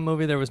Gran Torino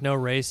movie there was no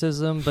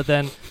racism, but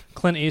then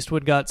Clint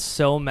Eastwood got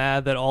so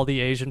mad that all the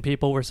Asian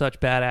people were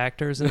such bad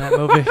actors in that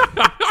movie?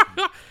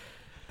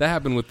 That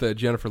happened with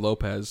Jennifer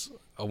Lopez.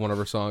 One of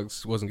her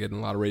songs wasn't getting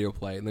a lot of radio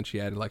play, and then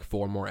she added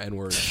 4 more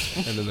N-words,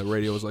 and then the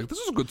radio was like, "This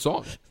is a good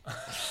song."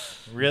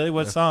 Really?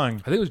 What song?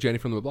 I think it was Jenny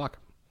from the Block.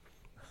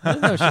 I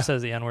didn't know she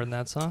says the N-word in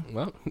that song.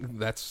 Well,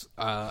 that's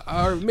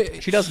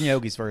she does in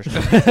Yogi's version.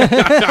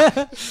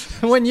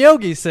 When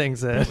Yogi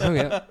sings it. Oh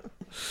yeah.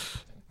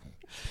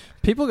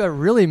 People got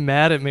really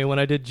mad at me when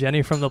I did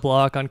Jenny from the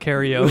Block on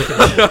karaoke.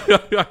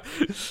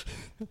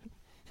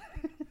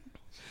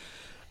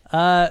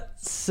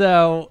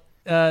 So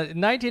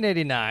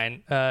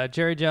 1989,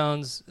 Jerry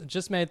Jones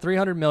just made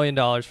 $300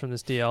 million from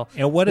this deal.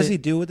 And what does he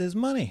do with his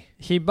money?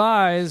 He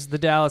buys the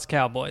Dallas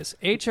Cowboys.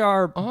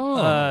 H.R.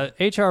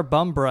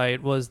 Bumbright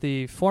was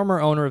the former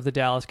owner of the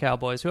Dallas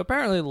Cowboys, who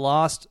apparently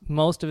lost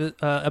most of it,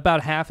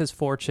 about half his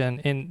fortune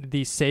in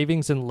the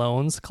savings and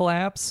loans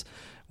collapse,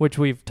 which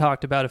we've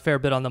talked about a fair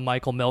bit on the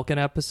Michael Milken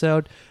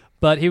episode.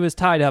 But he was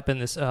tied up in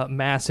this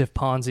massive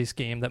Ponzi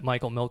scheme that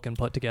Michael Milken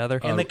put together.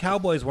 And the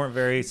Cowboys weren't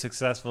very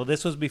successful.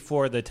 This was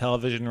before the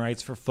television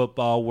rights for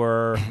football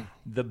were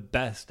the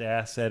best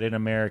asset in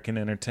American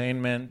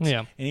entertainment.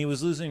 Yeah. And he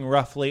was losing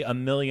roughly $1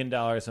 million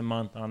a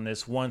month on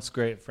this once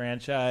great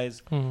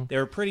franchise. Mm-hmm. They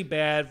were pretty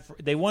bad.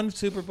 They won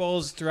Super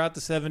Bowls throughout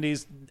the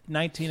 70s,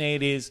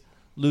 1980s,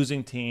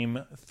 losing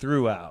team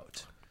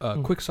throughout.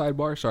 Quick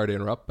sidebar, sorry to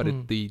interrupt,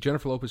 but the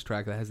Jennifer Lopez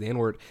track that has the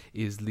N-word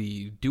is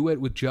the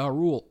duet with Ja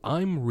Rule,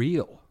 I'm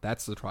Real.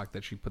 That's the track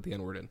that she put the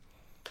N-word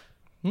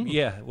in.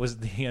 Yeah, it was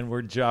the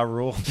N-word Ja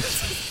Rule.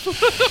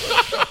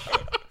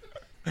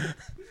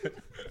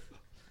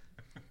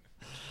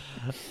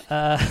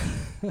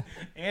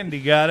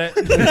 Andy got it.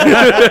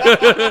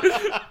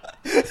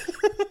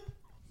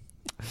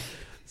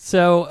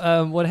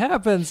 So what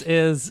happens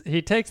is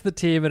he takes the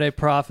team in a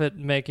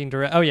profit-making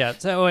direction. Oh yeah.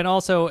 So and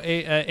also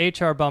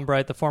H.R.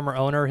 Bumbright, the former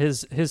owner,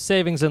 his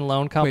savings and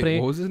loan company.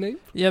 Wait, what was his name?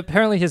 Yeah,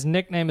 apparently his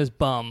nickname is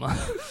Bum.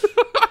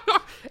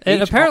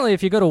 And apparently,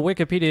 if you go to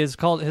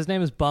Wikipedia, his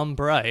name is Bum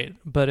Bright,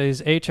 but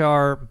he's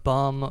H.R.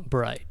 Bum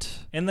Bright.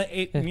 And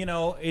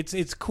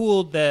it's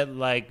cool that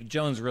like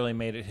Jones really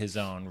made it his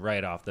own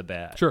right off the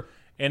bat. Sure.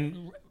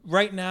 And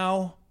right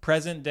now,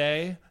 present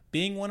day,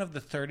 being one of the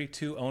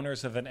 32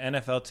 owners of an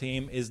NFL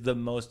team is the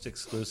most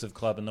exclusive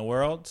club in the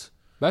world.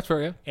 That's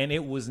right, yeah. And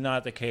it was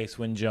not the case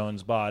when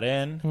Jones bought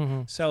in.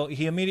 Mm-hmm. So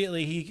he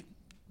immediately,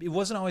 it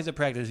wasn't always a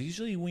practice.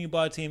 Usually when you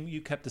bought a team,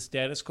 you kept the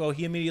status quo.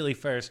 He immediately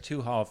fires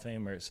 2 Hall of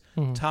Famers,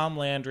 Tom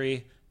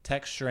Landry,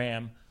 Tex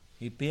Schramm.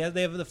 They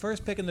have the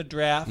first pick in the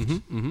draft,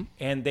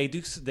 and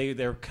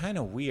they're kind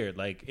of weird.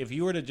 Like, if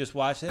you were to just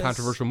watch this.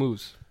 Controversial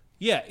moves.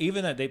 Yeah,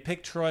 even that. They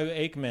picked Troy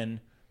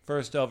Aikman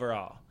first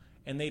overall.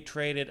 And they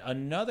traded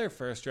another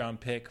first-round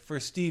pick for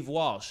Steve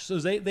Walsh. So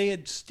they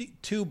had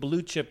 2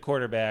 blue-chip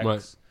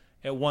quarterbacks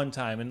at one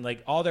time, and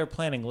like all their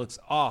planning looks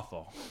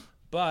awful.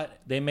 But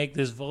they make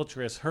this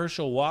vulturous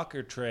Herschel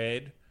Walker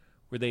trade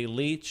where they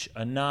leech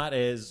a not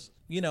as,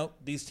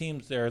 these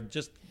teams, they're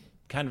just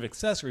kind of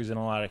accessories in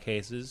a lot of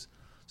cases.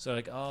 So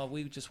like, oh,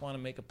 we just want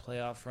to make a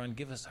playoff run.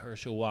 Give us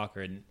Herschel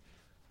Walker. And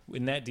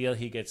in that deal,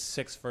 he gets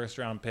 6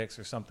 first-round picks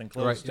or something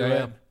close to it.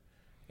 Yeah.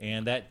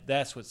 And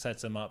that's what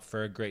sets him up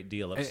for a great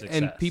deal of success.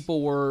 And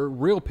people were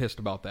real pissed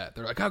about that.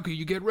 They're like, how could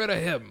you get rid of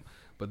him?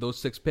 But those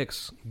 6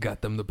 picks got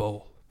them the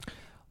bowl.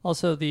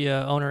 Also, the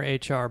owner,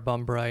 H.R.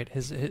 Bumbright,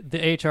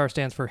 the H.R.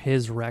 stands for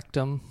his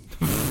rectum.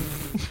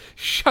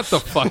 Shut the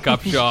fuck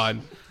up,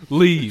 Sean.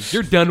 Leave.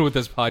 You're done with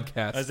this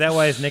podcast. Is that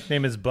why his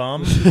nickname is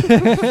Bum?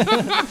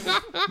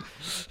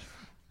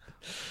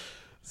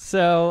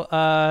 So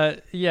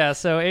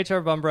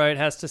H.R. Bumbright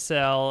has to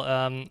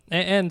sell,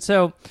 and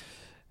so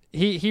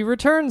he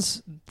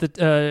returns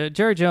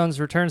Jerry Jones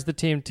returns the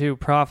team to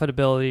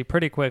profitability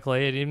pretty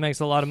quickly, and he makes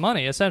a lot of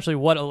money. Essentially,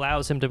 what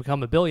allows him to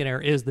become a billionaire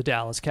is the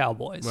Dallas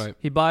Cowboys. Right.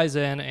 He buys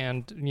in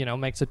and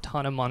makes a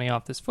ton of money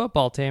off this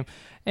football team.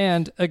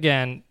 And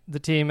again, the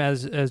team,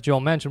 as Joel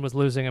mentioned, was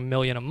losing $1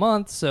 million a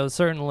month, so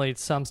certainly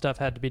some stuff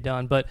had to be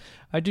done. But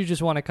I do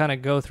just want to kind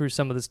of go through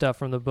some of the stuff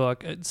from the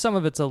book. Some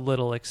of it's a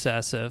little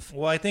excessive.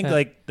 Well, I think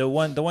like the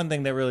one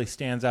thing that really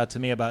stands out to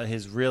me about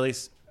his really,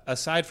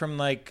 aside from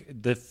like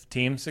the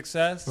team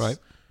success, right,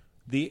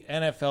 the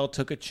NFL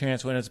took a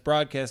chance when its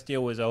broadcast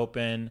deal was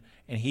open,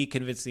 and he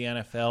convinced the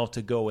NFL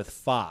to go with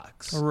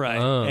Fox. Right.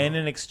 Oh. And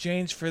in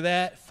exchange for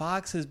that,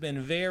 Fox has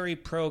been very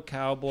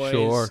pro-Cowboys.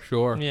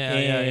 Sure.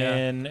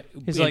 In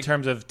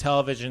terms of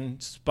television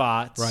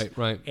spots.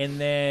 Right. And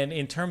then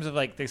in terms of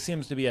like, there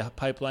seems to be a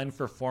pipeline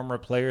for former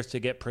players to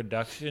get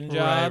production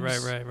jobs.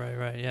 Right.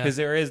 Yeah. Because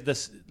there is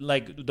this,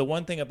 like, the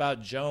one thing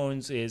about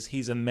Jones is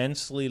he's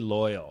immensely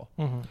loyal.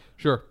 Mm-hmm.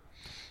 Sure.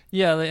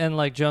 Yeah, and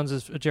like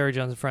Jerry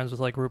Jones is friends with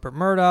like Rupert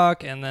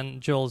Murdoch, and then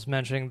Joel's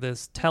mentioning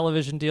this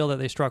television deal that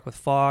they struck with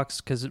Fox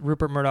because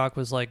Rupert Murdoch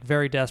was like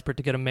very desperate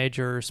to get a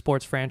major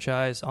sports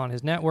franchise on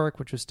his network,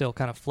 which was still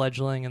kind of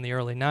fledgling in the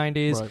early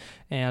 90s. Right.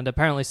 And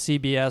apparently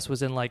CBS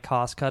was in like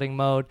cost-cutting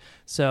mode,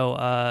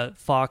 so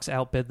Fox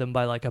outbid them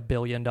by like $1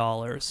 billion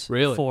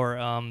really? For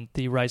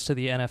the rights to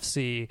the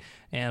NFC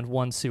and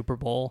one Super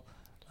Bowl.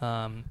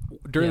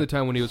 During the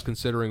time when he was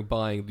considering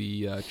buying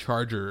the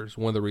Chargers,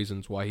 one of the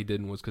reasons why he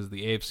didn't was because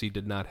the AFC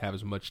did not have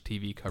as much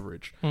TV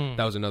coverage.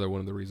 That was another one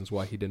of the reasons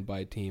why he didn't buy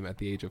a team at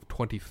the age of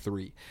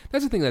 23.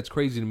 That's the thing that's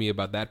crazy to me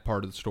about that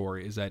part of the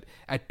story, is that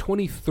at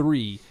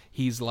 23,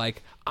 he's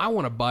like, I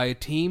want to buy a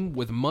team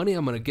with money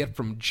I'm going to get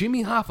from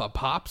Jimmy Hoffa,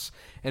 Pops.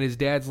 And his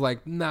dad's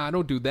like, nah,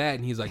 don't do that.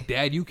 And he's like,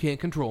 Dad, you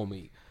can't control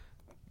me.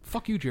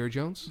 Fuck you, Jerry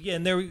Jones. Yeah,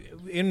 and there,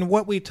 in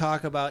what we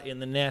talk about in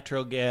the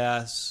natural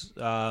gas,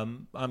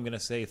 I'm going to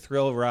say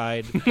thrill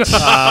ride,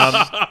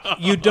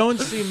 you don't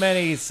see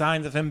many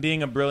signs of him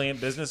being a brilliant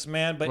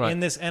businessman, but in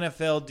this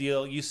NFL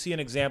deal, you see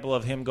an example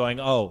of him going,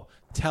 oh,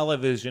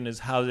 television is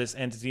how this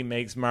entity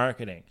makes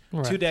marketing.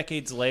 Right. 2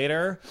 decades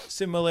later,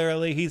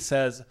 similarly, he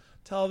says,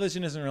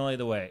 television isn't really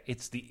the way.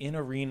 It's the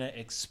in-arena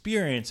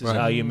experience is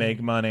how you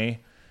make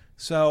money.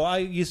 So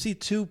you see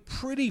 2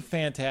 pretty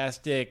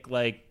fantastic,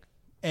 like,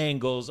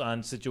 angles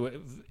on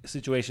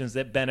situations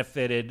that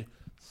benefited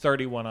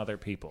 31 other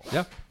people.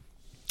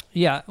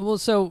 Yeah. Well,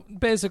 so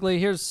basically,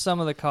 here's some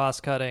of the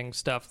cost-cutting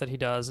stuff that he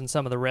does and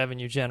some of the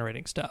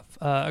revenue-generating stuff.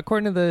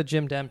 According to the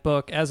Jim Dent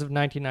book, as of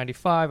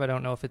 1995, I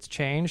don't know if it's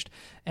changed,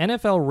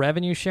 NFL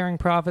revenue-sharing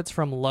profits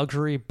from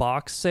luxury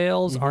box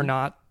sales are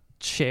not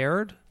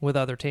shared with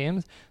other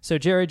teams. So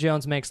Jerry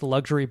Jones makes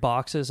luxury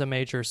boxes a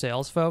major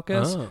sales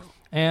focus. Oh.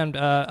 And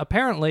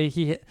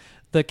apparently,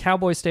 the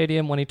Cowboy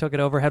Stadium, when he took it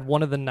over, had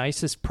one of the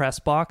nicest press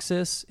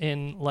boxes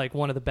in like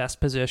one of the best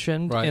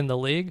positioned in the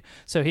league.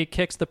 So he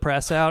kicks the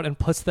press out and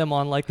puts them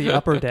on like the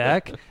upper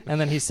deck,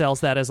 and then he sells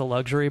that as a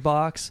luxury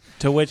box.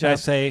 To which I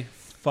say,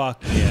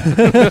 fuck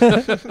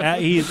yeah.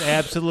 He's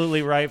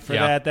absolutely right for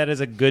that. That is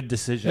a good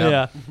decision.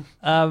 Yeah.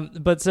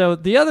 But so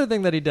the other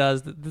thing that he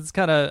does, it's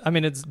kind of, I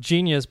mean, it's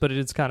genius, but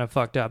it's kind of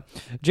fucked up.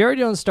 Jerry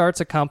Jones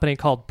starts a company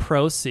called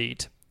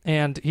ProSeat.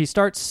 And he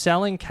starts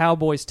selling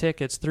Cowboys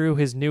tickets through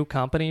his new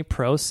company,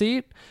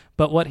 ProSeat.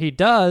 But what he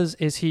does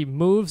is he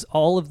moves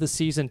all of the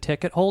season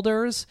ticket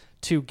holders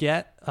to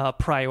get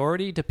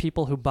priority to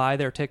people who buy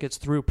their tickets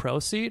through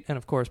ProSeat. And,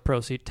 of course,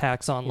 ProSeat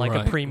tacks on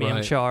a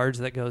premium charge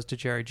that goes to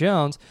Jerry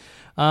Jones.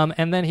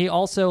 And then he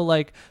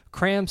also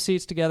crams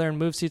seats together and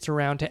moves seats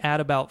around to add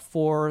about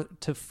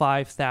 4,000 to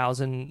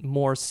 5,000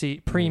 more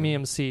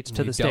premium seats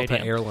to the Delta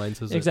stadium.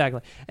 Airlines is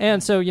exactly.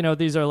 And so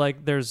these are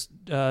there's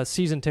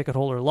season ticket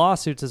holder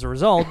lawsuits as a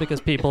result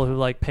because people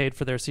who paid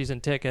for their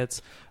season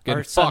tickets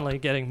are suddenly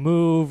getting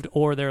moved,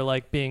 or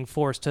they're being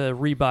forced to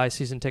rebuy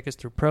season tickets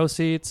through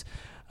ProSeats.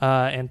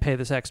 And pay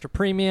this extra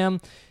premium.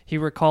 He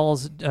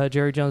recalls,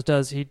 Jerry Jones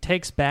does, he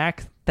takes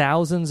back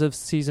thousands of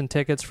season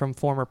tickets from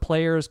former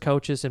players,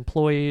 coaches,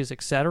 employees,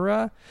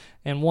 etc.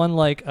 And one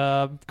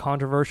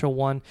controversial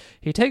one,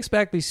 he takes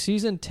back these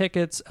season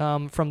tickets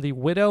from the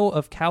widow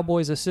of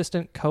Cowboys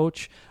assistant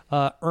coach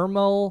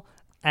Ermel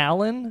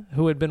Allen,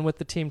 who had been with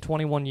the team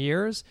 21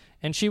 years,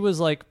 and she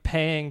was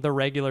paying the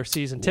regular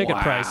season ticket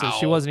prices.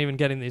 She wasn't even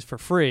getting these for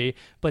free,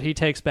 but he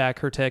takes back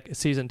her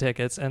season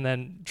tickets and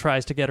then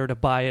tries to get her to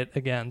buy it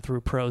again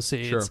through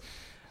ProSeats. Sure.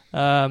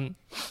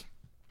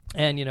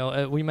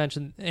 And, we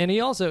mentioned, and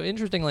he also,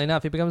 interestingly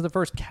enough, he becomes the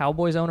first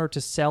Cowboys owner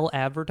to sell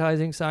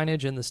advertising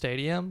signage in the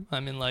stadium. I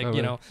mean,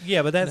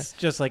 Yeah, but that's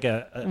just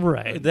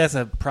right. That's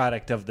a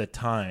product of the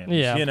times,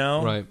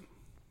 Right.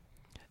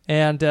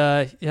 And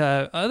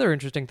other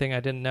interesting thing I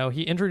didn't know,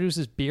 he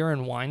introduces beer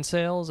and wine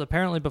sales.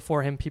 Apparently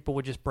before him, people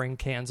would just bring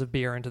cans of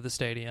beer into the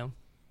stadium.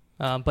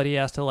 But he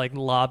has to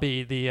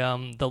lobby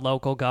the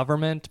local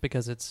government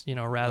because it's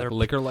rather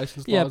liquor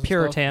license laws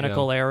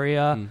puritanical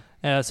area.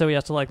 So he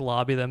has to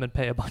lobby them and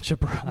pay a bunch of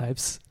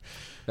bribes.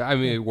 I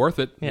mean, worth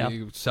it. Yeah.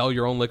 You sell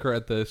your own liquor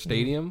at the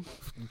stadium,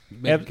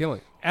 make a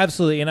killing.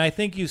 Absolutely, and I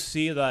think you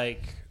see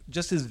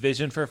just his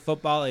vision for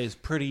football is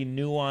pretty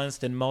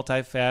nuanced and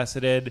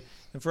multifaceted.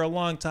 And for a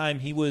long time,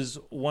 he was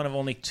one of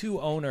only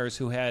 2 owners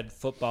who had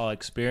football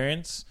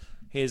experience.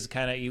 His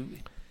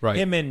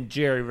him and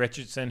Jerry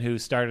Richardson, who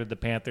started the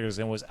Panthers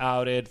and was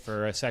outed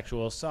for a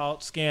sexual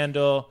assault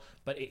scandal.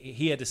 But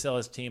he had to sell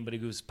his team, but he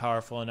was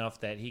powerful enough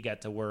that he got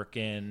to work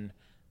in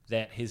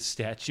that his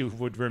statue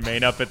would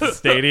remain up at the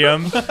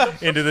stadium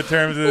into the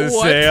terms of the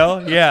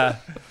sale. Yeah.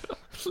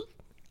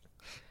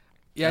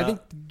 Yeah, I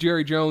think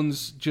Jerry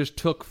Jones just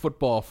took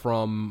football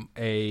from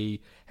hey,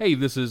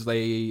 this is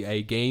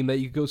a game that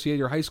you can go see at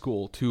your high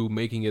school, to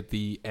making it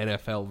the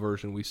NFL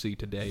version we see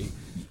today.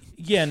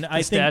 Yeah, and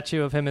the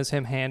statue of him is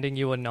him handing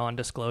you a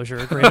non-disclosure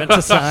agreement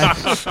to sign.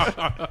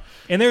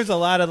 And there's a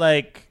lot of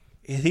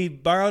he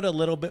borrowed a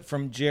little bit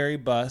from Jerry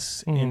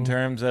Buss in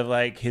terms of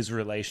his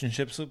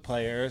relationships with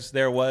players.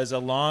 There was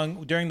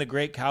during the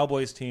great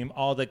Cowboys team,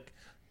 all the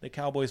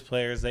Cowboys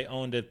players, they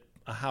owned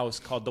a house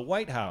called the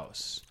White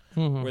House.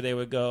 Where they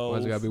would go. Why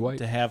does it gotta be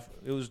white?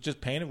 It was just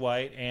painted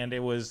white, and it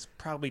was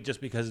probably just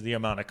because of the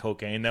amount of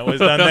cocaine that was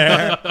done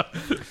there.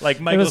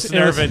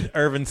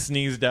 Irvin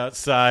sneezed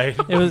outside.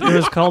 It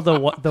was called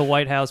the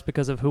White House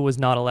because of who was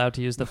not allowed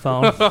to use the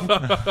phone.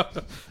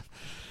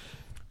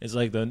 It's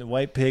the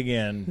White Pig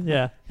Inn.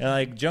 Yeah.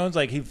 And Jones,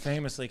 he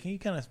famously, he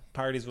kind of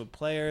parties with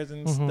players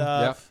and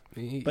stuff.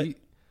 Yeah. But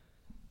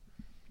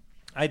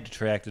I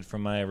detracted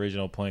from my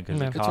original point because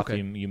the coffee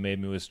you made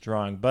me was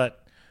strong. But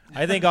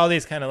I think all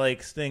these kind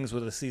of things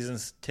with the season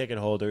ticket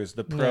holders,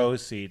 the pro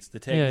seats, the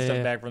taking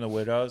stuff back from the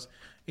widows,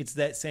 it's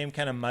that same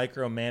kind of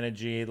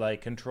micromanaging,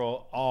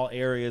 control all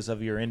areas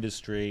of your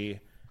industry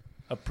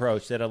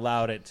approach that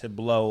allowed it to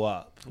blow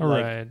up.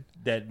 Right.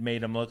 That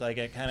made him look like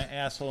a kind of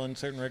asshole in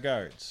certain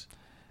regards.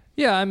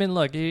 Yeah, I mean,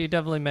 look, he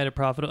definitely made it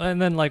profitable.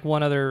 And then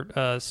one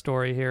other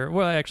story here.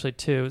 Well, actually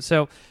 2.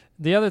 So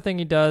the other thing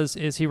he does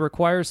is he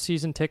requires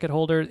season ticket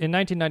holders. In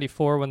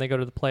 1994, when they go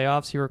to the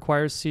playoffs, he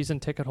requires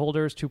season ticket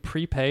holders to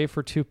prepay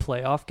for 2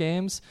 playoff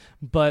games.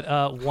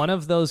 But one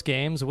of those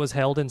games was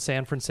held in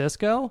San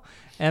Francisco.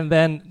 And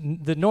then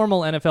the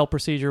normal NFL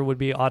procedure would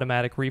be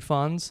automatic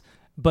refunds.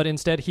 But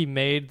instead, he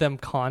made them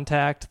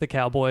contact the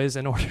Cowboys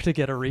in order to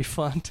get a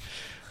refund.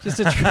 Just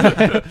to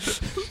try.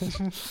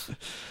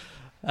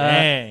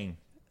 Dang.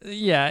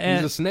 Yeah.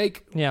 And, he's a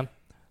snake. Yeah.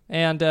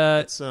 And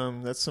that's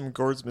some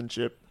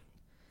guardsmanship.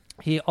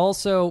 He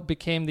also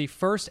became the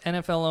first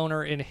NFL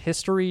owner in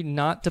history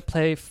not to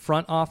pay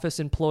front office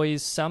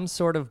employees some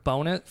sort of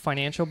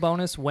financial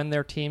bonus when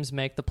their teams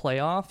make the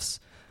playoffs.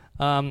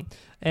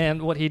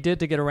 And what he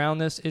did to get around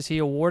this is he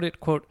awarded,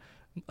 quote,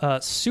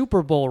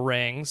 Super Bowl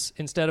rings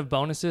instead of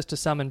bonuses to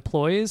some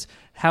employees.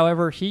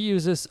 However, he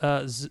uses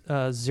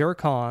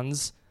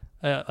zircons,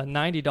 a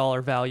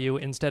 $90 value,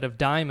 instead of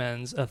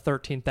diamonds, a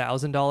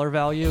 $13,000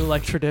 value,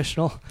 like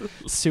traditional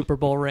Super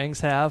Bowl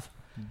rings have.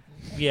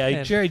 Yeah,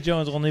 and Jerry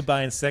Jones only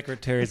buying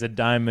secretaries a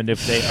diamond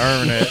if they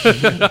earn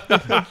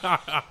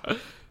it.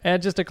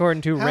 And just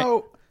according to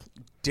how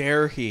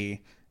dare he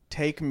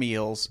take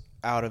meals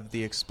out of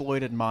the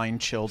exploited mine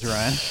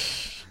children?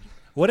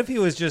 What if he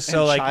was just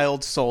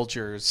child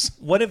soldiers?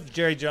 What if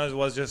Jerry Jones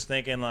was just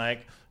thinking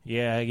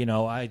yeah,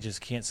 I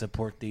just can't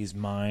support these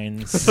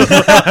mines.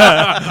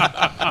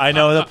 I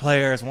know the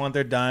players want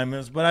their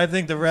diamonds, but I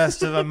think the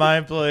rest of my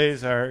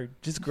employees are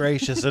just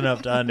gracious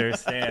enough to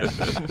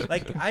understand.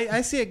 Like,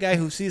 I see a guy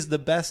who sees the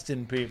best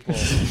in people.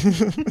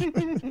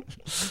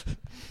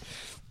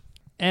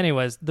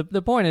 Anyways,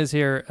 the point is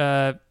here,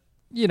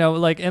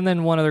 and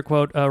then one other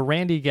quote,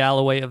 Randy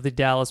Galloway of the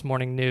Dallas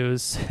Morning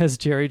News says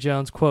Jerry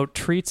Jones, quote,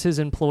 treats his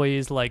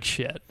employees like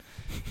shit.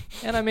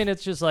 And I mean,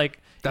 it's just like...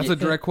 That's a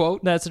direct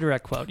quote? That's a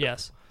direct quote,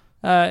 yes.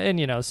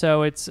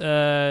 So it's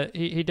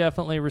he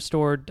definitely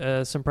restored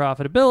some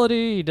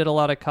profitability. He did a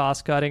lot of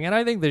cost cutting. And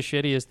I think the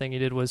shittiest thing he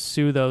did was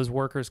sue those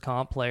workers'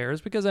 comp players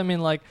because,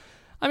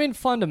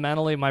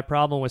 fundamentally, my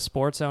problem with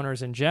sports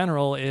owners in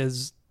general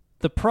is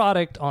the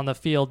product on the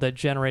field that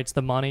generates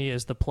the money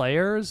is the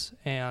players,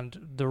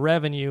 and the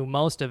revenue,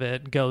 most of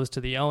it, goes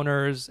to the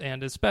owners,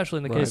 and especially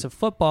in the case of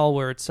football,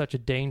 where it's such a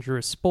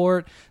dangerous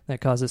sport that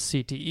causes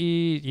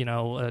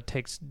CTE,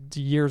 takes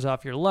years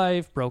off your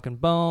life, broken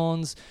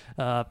bones,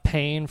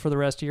 pain for the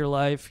rest of your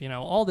life,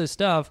 all this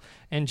stuff,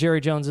 and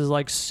Jerry Jones is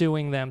like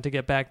suing them to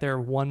get back their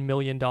 $1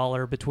 million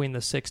between the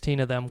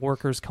 16 of them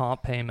workers'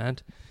 comp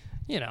payment,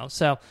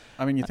 so...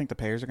 I mean, you think the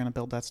payers are going to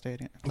build that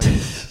stadium?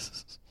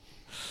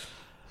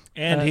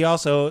 And he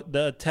also,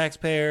 the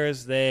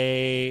taxpayers,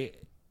 they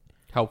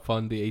help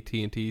fund the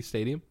AT&T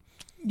stadium.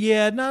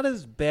 Yeah, not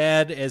as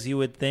bad as you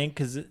would think,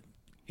 because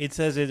it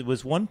says it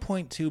was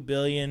 $1.2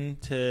 billion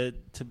to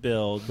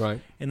build, right?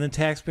 And the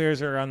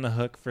taxpayers are on the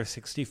hook for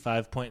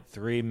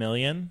 $65.3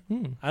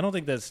 million. I don't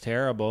think that's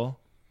terrible.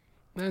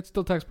 It's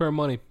still taxpayer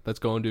money that's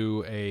going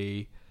to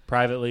a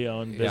privately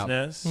owned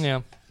business.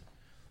 Yeah.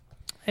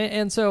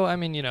 And so,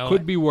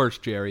 could be worse,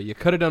 Jerry. You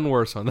could have done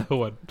worse on that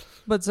one.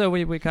 But so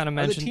we kind of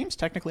mentioned... Are the teams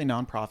technically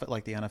nonprofit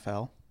like the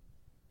NFL?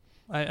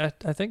 I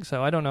think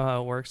so. I don't know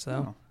how it works,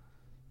 though.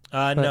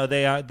 No,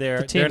 they are.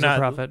 The teams are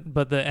profit,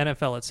 but the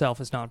NFL itself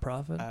is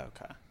nonprofit.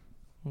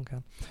 Okay.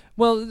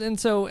 Well, and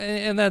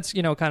that's,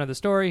 kind of the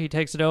story. He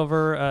takes it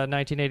over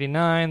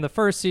 1989. The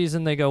first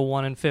season, they go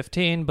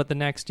 1-15, but the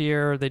next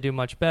year, they do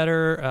much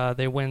better.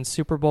 They win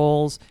Super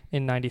Bowls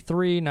in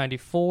 93,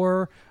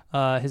 94.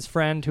 His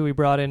friend who he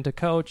brought in to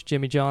coach,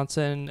 Jimmy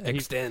Johnson,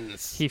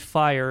 extends. He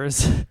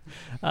fires.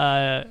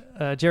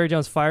 Jerry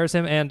Jones fires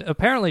him, and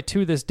apparently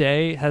to this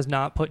day has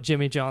not put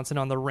Jimmy Johnson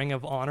on the Ring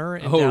of Honor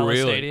in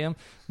Dallas Stadium.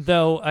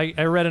 Though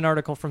I read an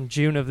article from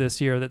June of this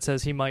year that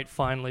says he might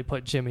finally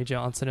put Jimmy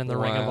Johnson in the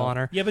Ring of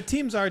Honor. Yeah, but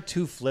teams are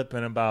too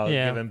flippant about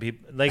giving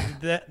people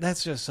like that.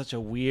 That's just such a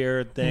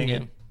weird thing.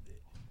 Yeah.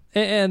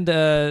 And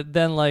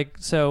then,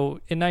 so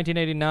in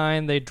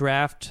 1989, they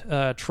draft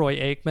Troy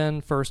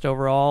Aikman first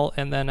overall,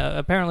 and then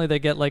apparently they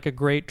get a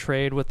great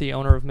trade with the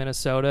owner of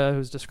Minnesota,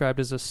 who's described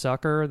as a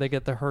sucker. They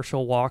get the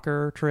Herschel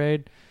Walker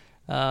trade.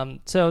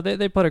 So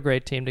they put a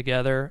great team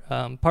together,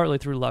 partly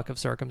through luck of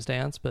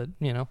circumstance, but,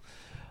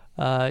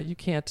 you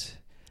can't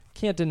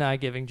deny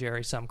giving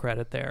Jerry some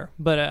credit there.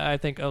 But I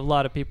think a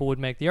lot of people would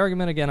make the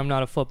argument, again, I'm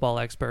not a football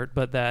expert,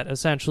 but that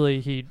essentially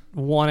he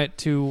wanted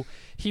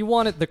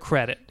the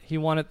credit. He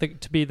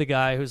wanted to be the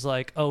guy who's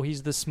like, oh,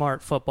 he's the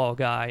smart football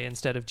guy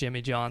instead of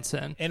Jimmy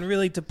Johnson. And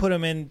really, to put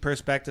him in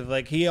perspective,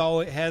 he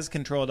always has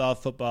controlled all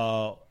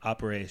football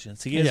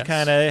operations. He has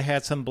kind of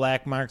had some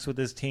black marks with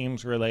his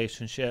team's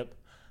relationship.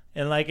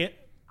 And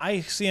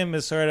I see him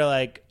as sort of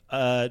like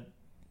a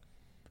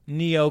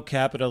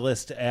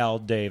neo-capitalist Al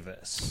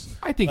Davis.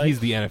 I think he's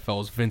the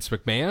NFL's Vince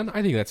McMahon.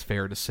 I think that's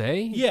fair to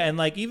say. Yeah, and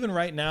even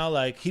right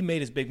now, he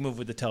made his big move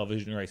with the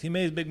television rights. He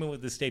made his big move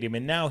with the stadium,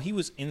 and now he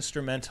was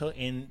instrumental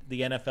in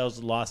the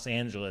NFL's Los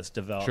Angeles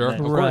development. Sure, of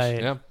course,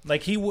 yeah.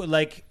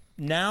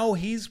 Now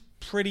he's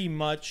pretty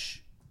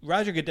much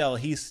Roger Goodell.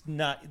 He's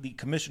not the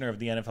commissioner of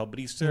the NFL, but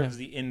he serves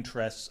the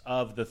interests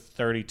of the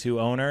 32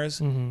 owners,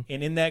 and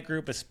in that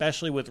group,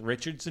 especially with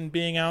Richardson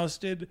being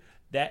ousted,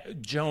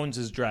 that Jones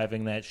is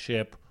driving that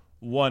ship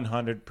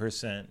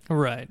 100%.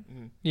 Right.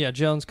 Yeah,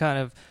 Jones kind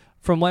of,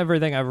 from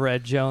everything I've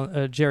read,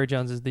 Jerry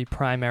Jones is the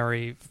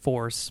primary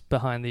force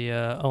behind the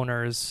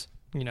owners,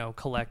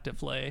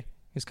 collectively.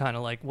 He's kind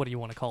of like, what do you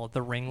want to call it,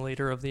 the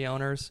ringleader of the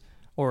owners?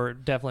 Or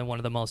definitely one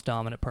of the most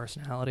dominant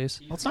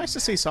personalities. Well, it's nice to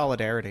see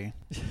solidarity.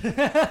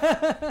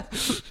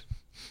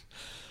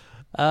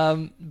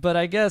 But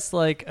I guess,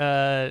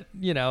 from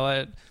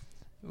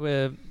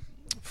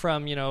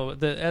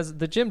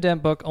the Jim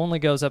Dent book only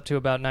goes up to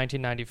about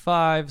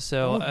 1995,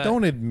 so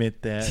don't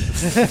admit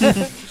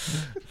that.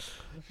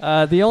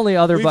 The only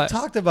other we've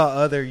talked about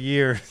other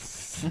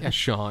years. Yeah,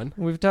 Sean,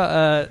 we've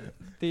talked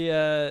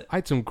I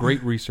had some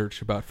great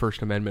research about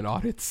First Amendment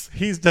audits.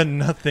 He's done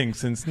nothing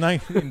since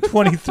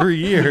 23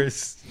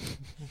 years.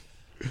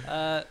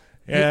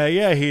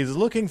 He's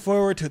looking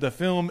forward to the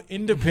film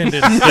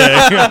Independence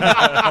Day.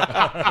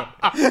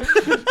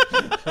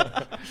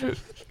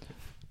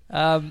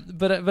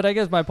 But I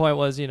guess my point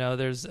was,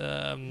 there's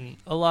a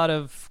lot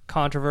of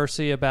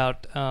controversy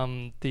about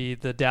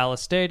the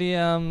Dallas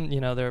Stadium.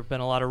 There have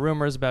been a lot of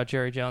rumors about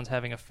Jerry Jones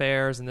having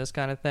affairs and this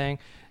kind of thing.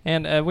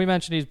 And we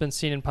mentioned he's been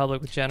seen in public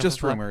with Jennifer.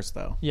 Just rumors,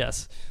 though.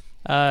 Yes.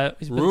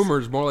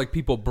 Rumors, more like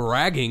people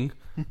bragging.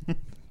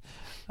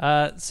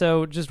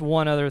 So just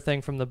one other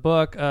thing from the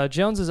book.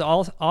 Jones is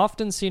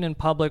often seen in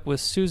public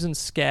with Susan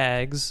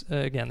Skaggs.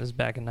 Again, this is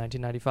back in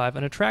 1995,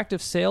 an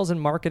attractive sales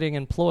and marketing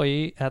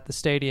employee at the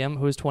stadium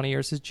who is 20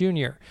 years his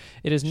junior.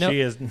 It is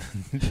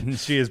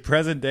She is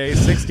present day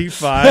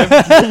 65.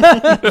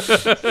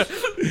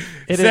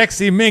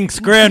 Sexy Mink's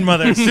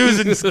grandmother,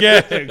 Susan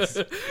Skaggs.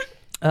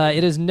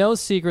 It is no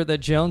secret that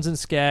Jones and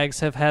Skaggs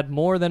have had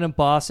more than a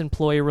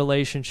boss-employee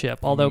relationship,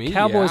 although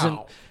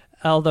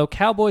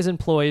Cowboys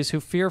employees who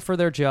fear for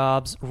their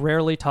jobs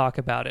rarely talk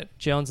about it.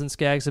 Jones and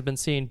Skaggs have been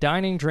seen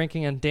dining,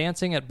 drinking, and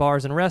dancing at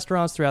bars and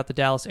restaurants throughout the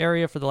Dallas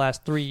area for the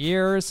last 3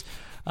 years.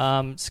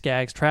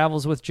 Skaggs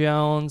travels with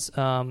Jones,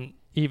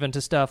 even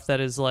to stuff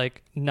that is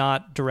like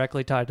not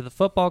directly tied to the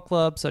football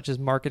club, such as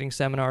marketing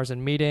seminars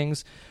and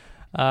meetings.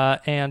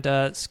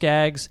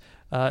 Skaggs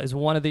was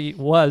one of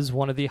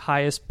the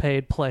highest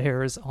paid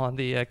players on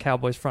the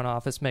Cowboys front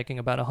office, making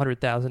about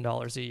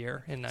 $100,000 a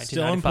year in 1995.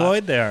 Still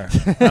employed there.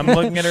 I'm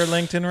looking at her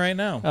LinkedIn right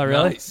now. Oh,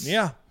 really? Nice.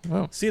 Yeah.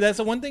 Oh. See, that's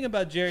the one thing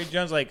about Jerry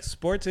Jones. Like,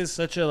 sports is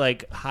such a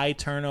high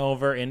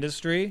turnover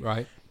industry.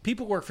 Right.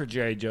 People work for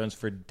Jerry Jones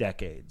for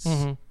decades.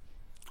 Mm-hmm.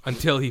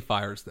 Until he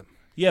fires them.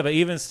 Yeah, but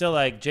even still,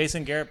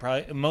 Jason Garrett,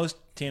 probably most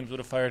teams would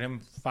have fired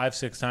him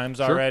 5-6 times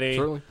already.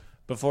 Certainly.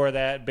 Before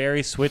that,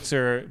 Barry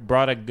Switzer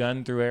brought a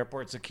gun through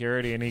airport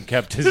security, and he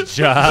kept his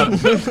job.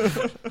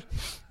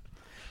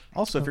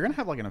 Also, if you're going to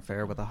have an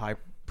affair with a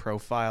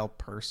high-profile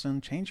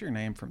person, change your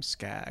name from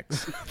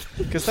Skaggs.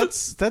 Because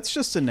that's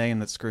just a name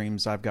that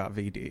screams, I've got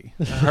VD.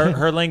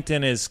 Her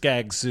LinkedIn is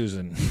Skaggs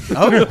Susan.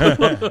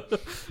 Oh.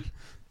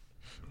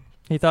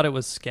 He thought it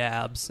was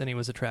Scabs, and he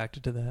was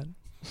attracted to that.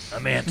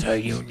 I'm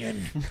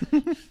anti-union.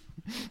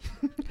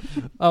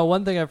 Oh,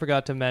 one thing I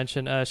forgot to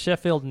mention: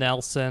 Sheffield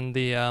Nelson,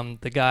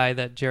 the guy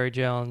that Jerry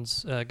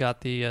Jones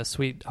got the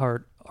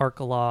Sweetheart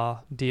Arkalah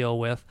deal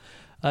with.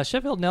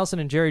 Sheffield Nelson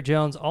and Jerry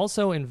Jones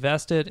also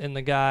invested in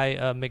the guy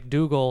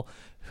McDougal,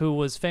 who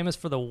was famous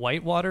for the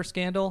Whitewater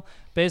scandal.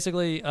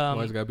 Basically,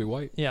 why's it gotta be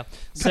white? Yeah.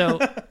 So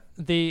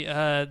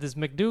this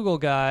McDougal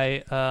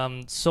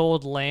guy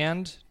sold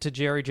land to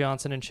Jerry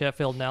Johnson and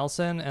Sheffield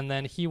Nelson, and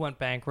then he went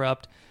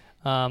bankrupt.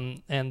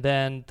 And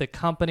then the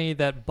company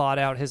that bought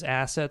out his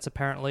assets,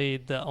 apparently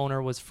the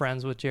owner was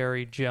friends with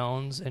Jerry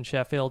Jones and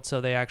Sheffield,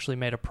 so they actually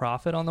made a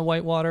profit on the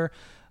Whitewater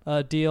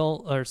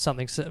deal or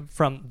something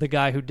from the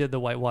guy who did the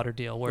Whitewater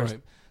deal, whereas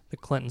the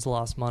Clintons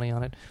lost money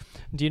on it.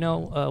 Do you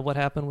know what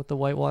happened with the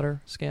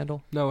Whitewater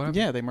scandal? No, what happened?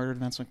 Yeah, they murdered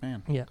Vince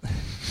McMahon. Yeah.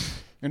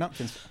 You're not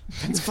Vince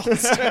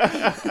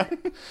Foster.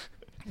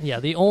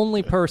 Yeah, the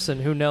only person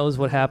who knows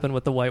what happened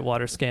with the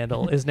Whitewater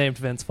scandal is named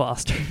Vince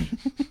Foster.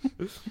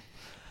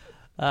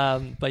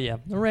 But yeah,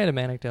 a random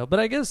anecdote. But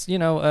I guess,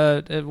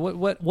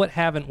 what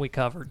haven't we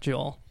covered,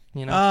 Joel?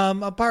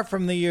 Apart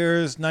from the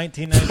years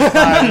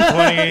 1995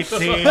 and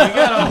 2018, we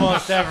got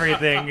almost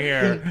everything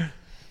here.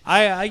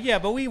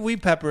 But we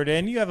peppered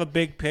in. You have a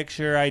big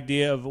picture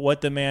idea of what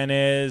the man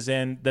is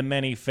and the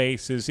many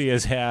faces he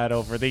has had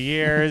over the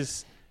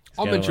years.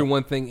 I'll mention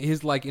one thing.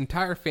 His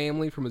entire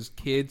family, from his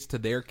kids to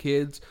their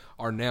kids,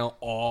 are now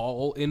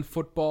all in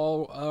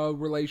football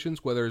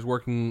relations, whether it's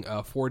working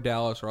for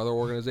Dallas or other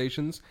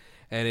organizations.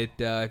 And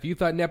if you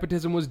thought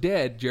nepotism was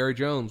dead, Jerry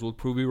Jones will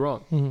prove you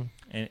wrong.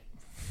 Mm-hmm.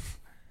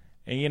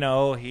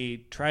 And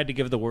he tried to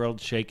give the world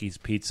Shakey's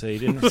pizza. He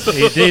didn't.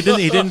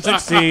 he didn't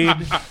succeed.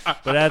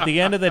 But at the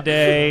end of the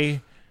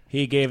day,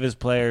 he gave his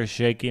players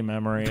shaky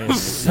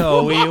memories.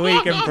 So we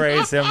can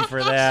praise him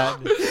for that.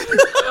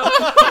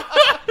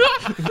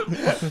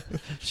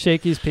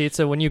 Shakey's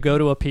Pizza when you go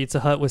to a Pizza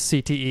Hut with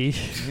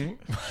CTE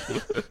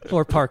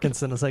or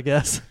Parkinson's, I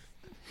guess.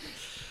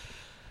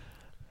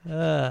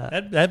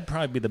 That'd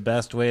probably be the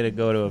best way to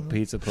go to a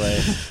pizza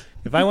place.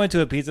 If I went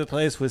to a pizza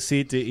place with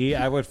CTE,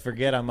 I would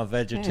forget I'm a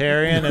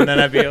vegetarian, and then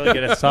I'd be able to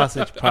get a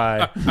sausage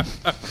pie.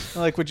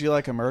 Would you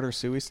like a murder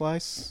suey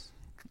slice?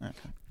 Okay.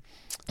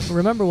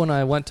 Remember when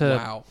I went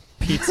to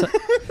Pizza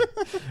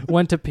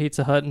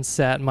Hut and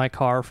sat in my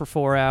car for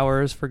 4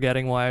 hours,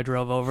 forgetting why I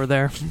drove over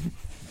there?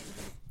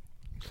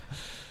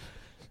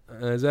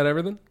 Is that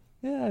everything?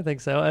 Yeah, I think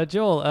so.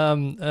 Joel,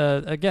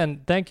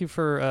 again, thank you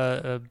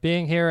for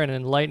being here and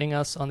enlightening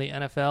us on the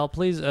NFL.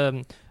 Please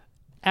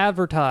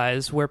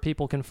advertise where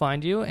people can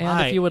find you,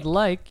 and if you would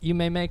like, you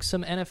may make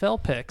some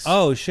NFL picks.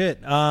 Oh, shit.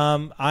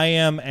 I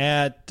am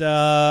at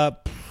Joel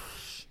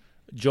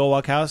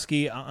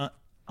Walkowski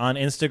on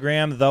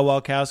Instagram, The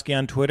Walkowski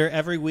on Twitter.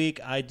 Every week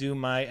I do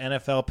my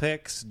NFL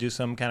picks, do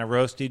some kind of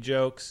roasty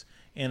jokes.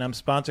 And I'm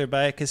sponsored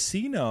by a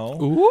casino.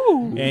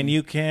 Ooh. And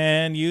you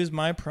can use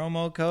my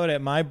promo code at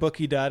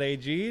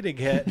mybookie.ag to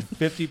get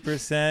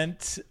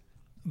 50%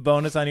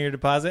 bonus on your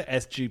deposit,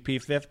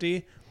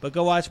 SGP50. But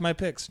go watch my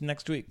picks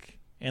next week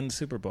and the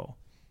Super Bowl.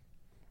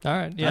 All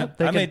right. Yeah.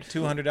 I made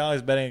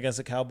 $200 betting against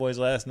the Cowboys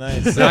last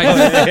night.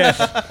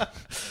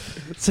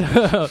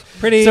 So,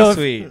 pretty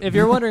sweet. If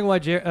you're wondering why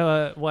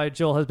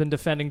Joel has been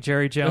defending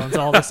Jerry Jones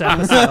all this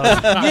episode,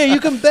 yeah, you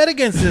can bet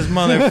against this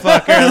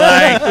motherfucker.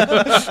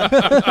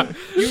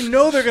 You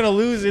know they're gonna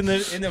lose in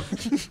the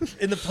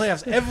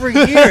playoffs every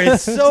year.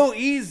 It's so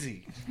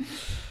easy.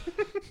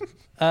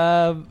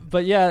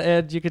 But yeah,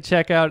 Ed, you could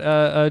check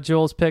out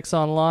Joel's picks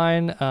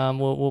online.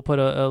 We'll put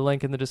a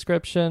link in the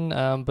description.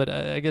 But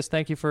I guess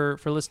thank you for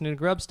listening to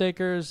Grub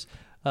Stakers.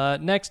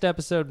 Next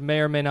episode may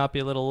or may not be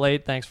a little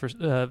late. Thanks for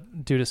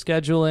due to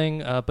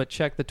scheduling. But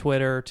check the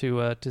Twitter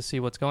to see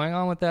what's going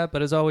on with that.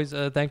 But as always,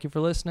 thank you for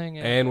listening.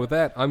 And with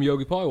that, I'm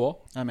Yogi Polywall.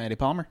 I'm Andy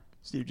Palmer.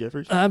 Steve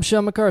Jeffers. I'm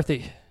Sean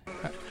McCarthy.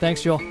 Right,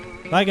 thanks, Joel.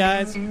 Bye,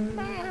 guys.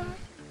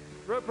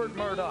 Rupert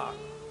Murdoch.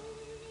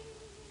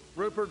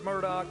 Rupert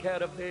Murdoch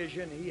had a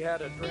vision. He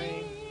had a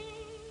dream.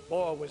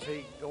 Boy, was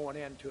he going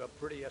into a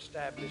pretty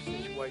established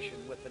situation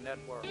with the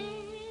network.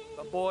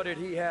 But boy, did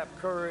he have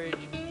courage,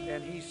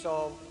 and he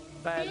saw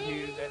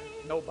value that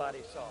nobody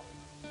saw.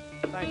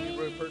 Thank you,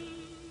 Rupert.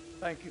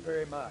 Thank you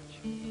very much.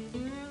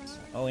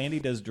 Oh, Andy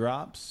does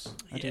drops?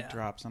 I do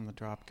drops. I'm the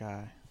drop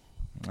guy.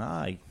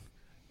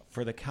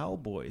 For the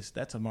Cowboys,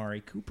 that's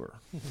Amari Cooper.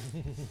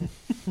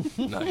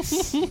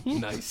 Nice.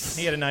 Nice.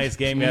 He had a nice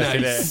game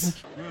yesterday.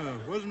 Nice.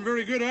 Wasn't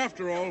very good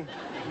after all.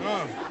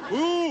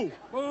 Ooh!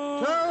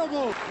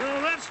 Terrible!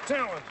 Well, that's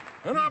talent.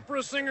 An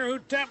opera singer who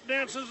tap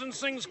dances and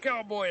sings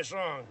cowboy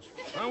songs.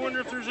 I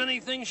wonder if there's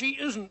anything she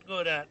isn't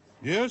good at.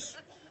 Yes?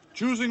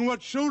 Choosing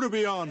what show to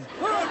be on.